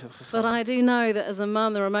tienerleeftijd But gegaan. I do know that as a mum,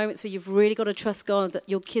 there are moments where you've really got to trust God that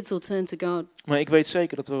your kids will turn to God. Maar ik weet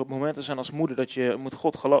zeker dat er momenten zijn als moeder dat je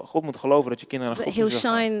God moet geloven dat je kinderen naar That God He'll toe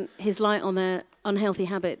zullen gaan. shine His light on their unhealthy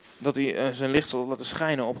habits. Dat hij zijn licht zal laten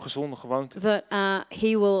schijnen op gezonde gewoonten. That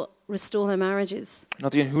He will restore their marriages.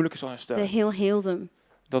 Dat hij een huwelijk zal That herstellen. He'll heal them.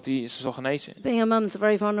 Dat hij ze zal genezen. Being a mum is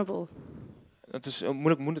very vulnerable Het is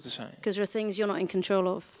moeilijk moeder te zijn. because there are things you're not in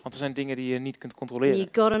control of. Want er zijn dingen die je niet kunt And controleren.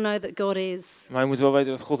 you've got to know that God is. Maar je moet wel weten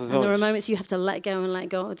dat God het And there wel are is. moments you have to let go and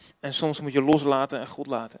let God. En soms moet je loslaten en God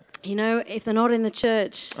laten. You know, if they're not in the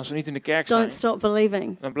church, Als ze niet in de kerk zijn, don't stop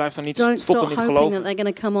believing. dan blijf dan niet, Don't stop dan stop niet hoping that geloven. they're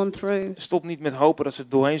going to come on through. Stop niet met hopen dat ze er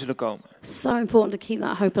doorheen zullen komen. So important to keep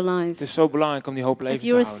that hope Het alive. is zo belangrijk om die hoop If leven te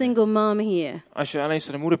you're a houden. single mom here, Als je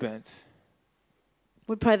alleenstaande moeder bent,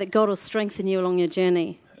 we pray that God will strengthen you along your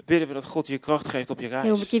journey. bidden we dat God je kracht geeft op je He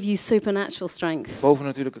will reis. give you supernatural strength.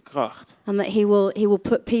 Bovennatuurlijke kracht. And that he will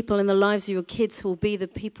put people in the lives of your kids who will be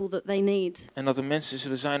the people that they need. En dat er mensen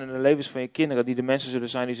zullen zijn in de levens van je kinderen die de mensen zullen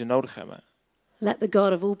zijn die ze nodig hebben. Let the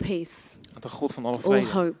God of all peace, Dat de God van alle all vrede,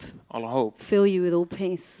 hope, alle hoop, fill you with all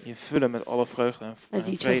peace je vullen met alle vreugde en as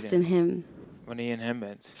you trust in vrede him. wanneer je in hem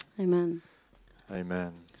bent. Amen.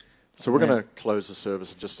 Amen. So we're going to close the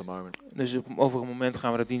service in just a moment. Dus over een moment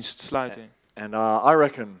gaan we de dienst sluiten. And I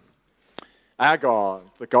reckon our God,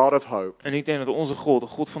 the God of hope, En ik denk dat onze God, de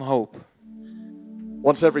God van hoop,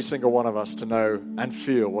 wants every single one of us to know and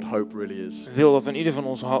feel what hope really is. wil dat in ieder van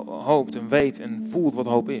ons hoopt en weet en voelt wat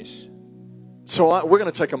hoop is. So we're going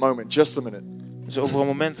to take a moment, just a minute, Dus over een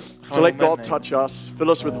moment gaan to we let een God moment nemen touch us, fill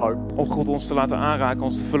us with hope. om God ons te laten aanraken,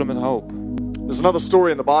 ons te vullen met hoop. There's another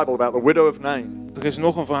story in the Bible about the widow of Nain. Er is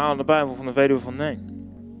nog een verhaal in de Bijbel van de weduwe van Nain.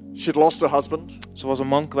 She'd lost her husband. Ze was een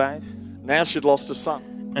man kwijt Now she'd lost her son.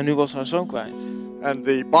 en nu was haar zoon kwijt. And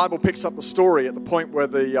the Bible picks up the story at the point where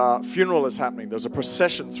the funeral is happening. There's a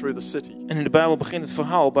procession through the city. En in de Bijbel begint het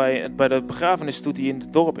verhaal bij de begrafenisstoet die in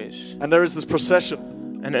het dorp is. And there is this procession,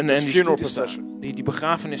 En this die funeral stoet is daar, procession. die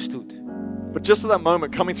begrafenisstoet. But just at that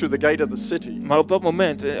moment, coming through the gate of the city, Maar op dat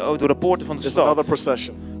moment, door de poorten van de there's another stad,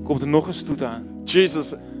 procession. komt er nog een stoet aan.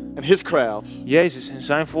 Jesus and his crowd Jezus en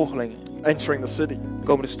zijn volgelingen entering the city.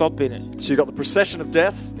 komen de stad binnen. So you got the procession of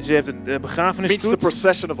death Dus je hebt de meets the begrafenisstoet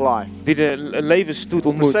procession of life. die de levensstoet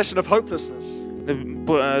ontmoet. Procession of hopelessness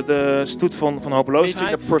De stoet van meeting the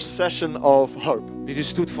hopeloosheid. procession of hope. Die de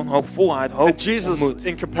stoet van hoopvolheid, hoop And Jesus, ontmoet.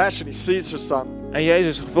 in compassion, he sees her son, En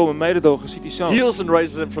Jezus, gevuld met mededogen, ziet die zoon. heals and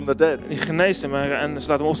raises him from the dead. Die geneest hem en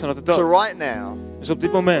slaat hem opstaan uit de So dood. right now, Dus op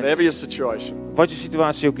dit moment, whatever your situation, wat je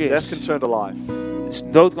situatie ook death can is, turn to life.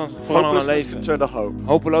 dood kan veranderen naar Hopelessness can leven. turn to hope.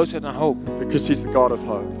 Hopeloosheid naar hoop. Because he's the God of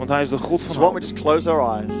hope. Want hij is de God van So why don't hoop. we just close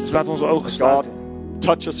our eyes? Dus laten we onze ogen God, sluiten.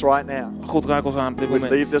 touch us right now. God raakt ons aan op dit We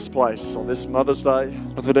leave moment. this place on this Mother's Day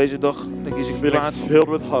Dat we deze dag, deze feeling plaats filled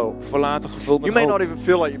with hope. verlaten, gevuld You met may not hoop. even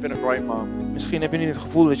feel like you've been a great mom. Misschien heb je niet het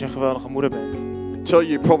gevoel dat je een geweldige moeder bent. Until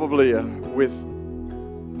you probably are with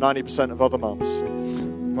 90% of other moms.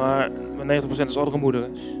 Maar 90% is andere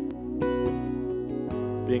moeders.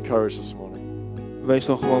 Be encouraged this morning. Wees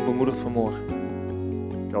dan gewoon bemoedigd vanmorgen.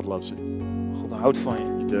 God loves you. God houdt van je.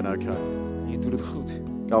 You're doing okay. En je doet het goed.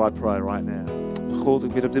 God, I pray right now. God,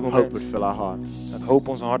 ik bid op dit Hope would moment fill our hearts. dat hoop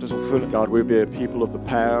onze harten zal vullen. God, we'll be a people of the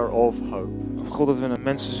power of hope. Of God, dat we een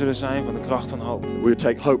mensen zullen zijn van de kracht van hoop. We'll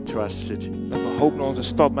take hope to our city. Dat we hoop naar onze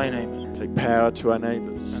stad meenemen. Take power to our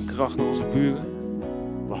neighbors. En kracht naar onze buren.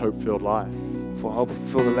 A hope-filled life. Voor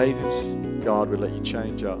hoopvervulde levens. God, we let you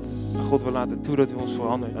change us. En God, we laten toe dat u ons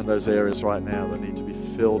verandert. And those areas right now that need to be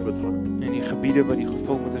filled with hope. In die gebieden waar die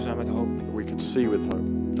gevuld moeten zijn met hoop. We can see with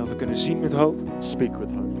hope. Dat we kunnen zien met hoop. Speak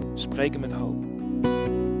with hope. Spreken met hoop.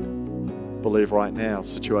 Believe right now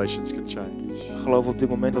situations can change. Geloof op dit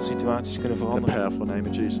moment dat situaties kunnen In the veranderen. powerful name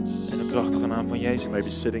of Jesus. In de krachtige naam van Jezus. You may be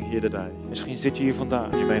sitting here today. Misschien zit je hier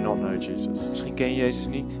vandaag. You may not know Jesus. Misschien ken je Jezus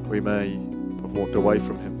niet. We may have walked away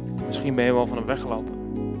from him. Misschien ben je wel van hem weggelopen.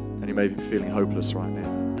 And you may be feeling hopeless right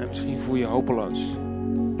now. En misschien voel je je hopeloos.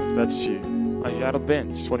 If that's you, Als jij dat I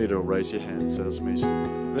bent, just want you to raise your hand. Say, that's me, Steve.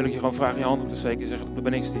 wil ik je gewoon vragen je hand op te steken en zeggen, dat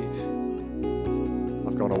ben ik, Steve.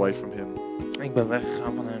 I've gone away from him. Ik ben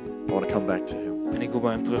weggegaan van hem. I want to come back to him. En ik wil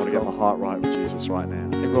bij hem I want to get my terugkomen. heart right with Jesus right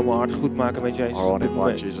now. Ik wil mijn hart goed maken met Jezus I op want to dit invite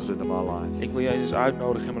moment. Jesus into my life. Ik wil Jezus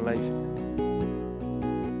uitnodigen in mijn leven.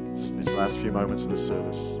 Just in these last few moments of the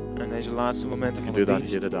service. En deze laatste momenten You van can do de that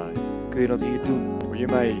here dienst today. kun je dat hier doen. Well,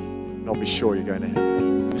 you may not be sure you're going to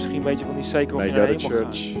heaven. Misschien weet je wel niet zeker You of je may naar go de to hemel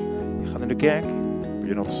gaat. church, Je gaat naar de kerk, but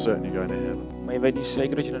you're not certain you're going to heaven. maar je weet niet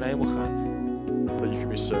zeker dat je naar de hemel gaat. But you can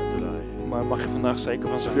be certain today. Maar mag je vandaag zeker van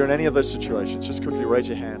So if zijn. you're in any of those situations, just quickly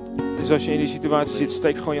raise your hand Dus als je in die situatie zit,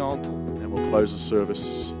 steek gewoon je hand op. and we'll close the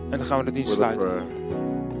service En dan gaan we de dienst with a sluiten. prayer.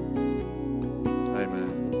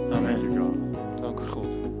 Amen. Amen. Thank you, God. Dank u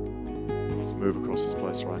God. Let's move across this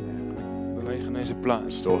place right now. Beweeg in deze plaats.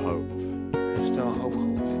 Restore hope. Stel hoop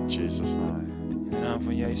God. In Jesus' name. In de naam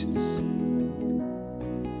van Jezus.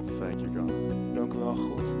 Thank you, God. Dank u wel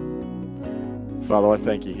God. Father, I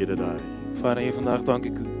thank you here today. Vader, hier vandaag dank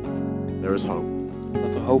ik u There is hope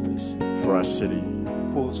dat er hoop is for our city.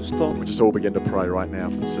 voor onze stad. We just all begin to pray right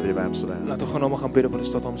now for the city of Amsterdam. Laten we gewoon allemaal gaan bidden voor de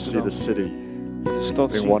stad See Amsterdam. the city De stad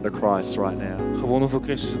being zien. won to Christ right now. Gewonnen voor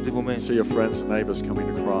Christus op dit moment. See your friends and neighbors coming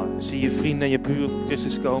to Christ. Zie je vrienden en je buren tot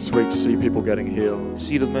Christus komen. This week, see people getting healed.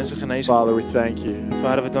 Zie dat mensen genezen. Father, we thank you.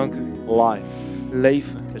 Vader, we danken u. Life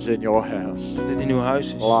Leven. is in your house. Dat dit in uw huis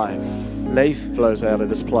is. Life Leven flows out of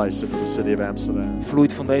this place into the city of Amsterdam.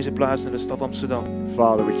 vloeit van deze plaats naar de stad Amsterdam.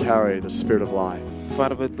 Father, we carry the spirit of life.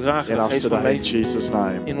 Vader, we dragen in de us geest van today. In leven Jesus'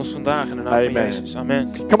 name. in ons vandaag in de naam van Amen. Jezus.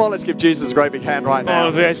 Amen. Come on, let's give Jesus a great big hand right Oh, dat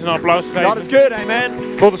now. we Jezus een applaus God geven. is good, amen.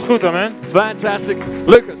 God is goed, amen. Fantastic.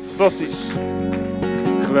 Lucas. Fantastisch.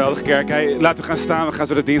 Geweldig kerk. Hey, laten we gaan staan, we gaan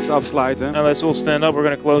zo de dienst afsluiten. And let's all stand up, we're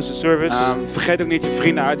going to close the service. Vergeet ook niet je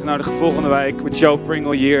vrienden uit te nodigen volgende week met Joe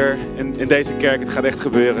Pringle hier in deze kerk. Het gaat echt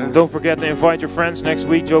gebeuren. Don't forget to invite your friends next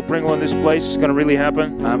week. Joe Pringle in this place. It's going to really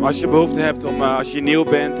happen. Als je behoefte hebt om, als je nieuw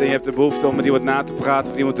bent en je hebt de behoefte om met iemand na te praten,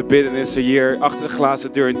 met iemand te bidden, is er hier achter de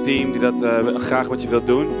glazen deur een team die dat graag wat je wilt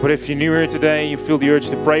doen. But if you're new here today and you feel the urge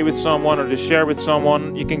to pray with someone or to share with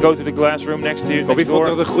someone, you can go to the glass room next to you. Wie vond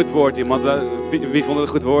het een goed woord? Iemand? Wie vond het een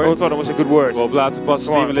goed woord? Oh, I thought it was a good word. Bob, laten we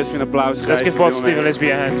Pastor Steven Lisby een applaus geven. Let's give Pastor Steven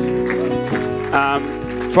Lisby a hand.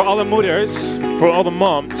 Voor alle moeders. For all the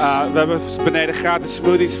moms. We hebben beneden gratis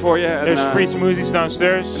smoothies voor je. There's free smoothies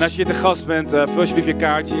downstairs. En als je hier te gast bent, vul alsjeblieft je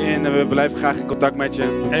kaartje in en we blijven graag in contact met je.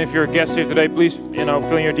 And if you're a guest here today, please,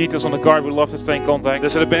 fill in your details on the card. We'd love to stay in contact.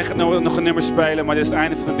 Dus de band gaat nog een nummer spelen, maar dit is het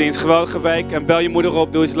einde van de dienst. Geweldige week en bel je moeder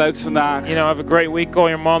op, doe iets leuks vandaag. Have a great week. Call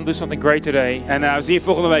your mom. Do something great today. En we zien je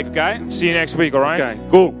volgende week, oké? See you next week, alright? Okay,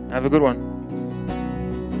 cool. Have a good one.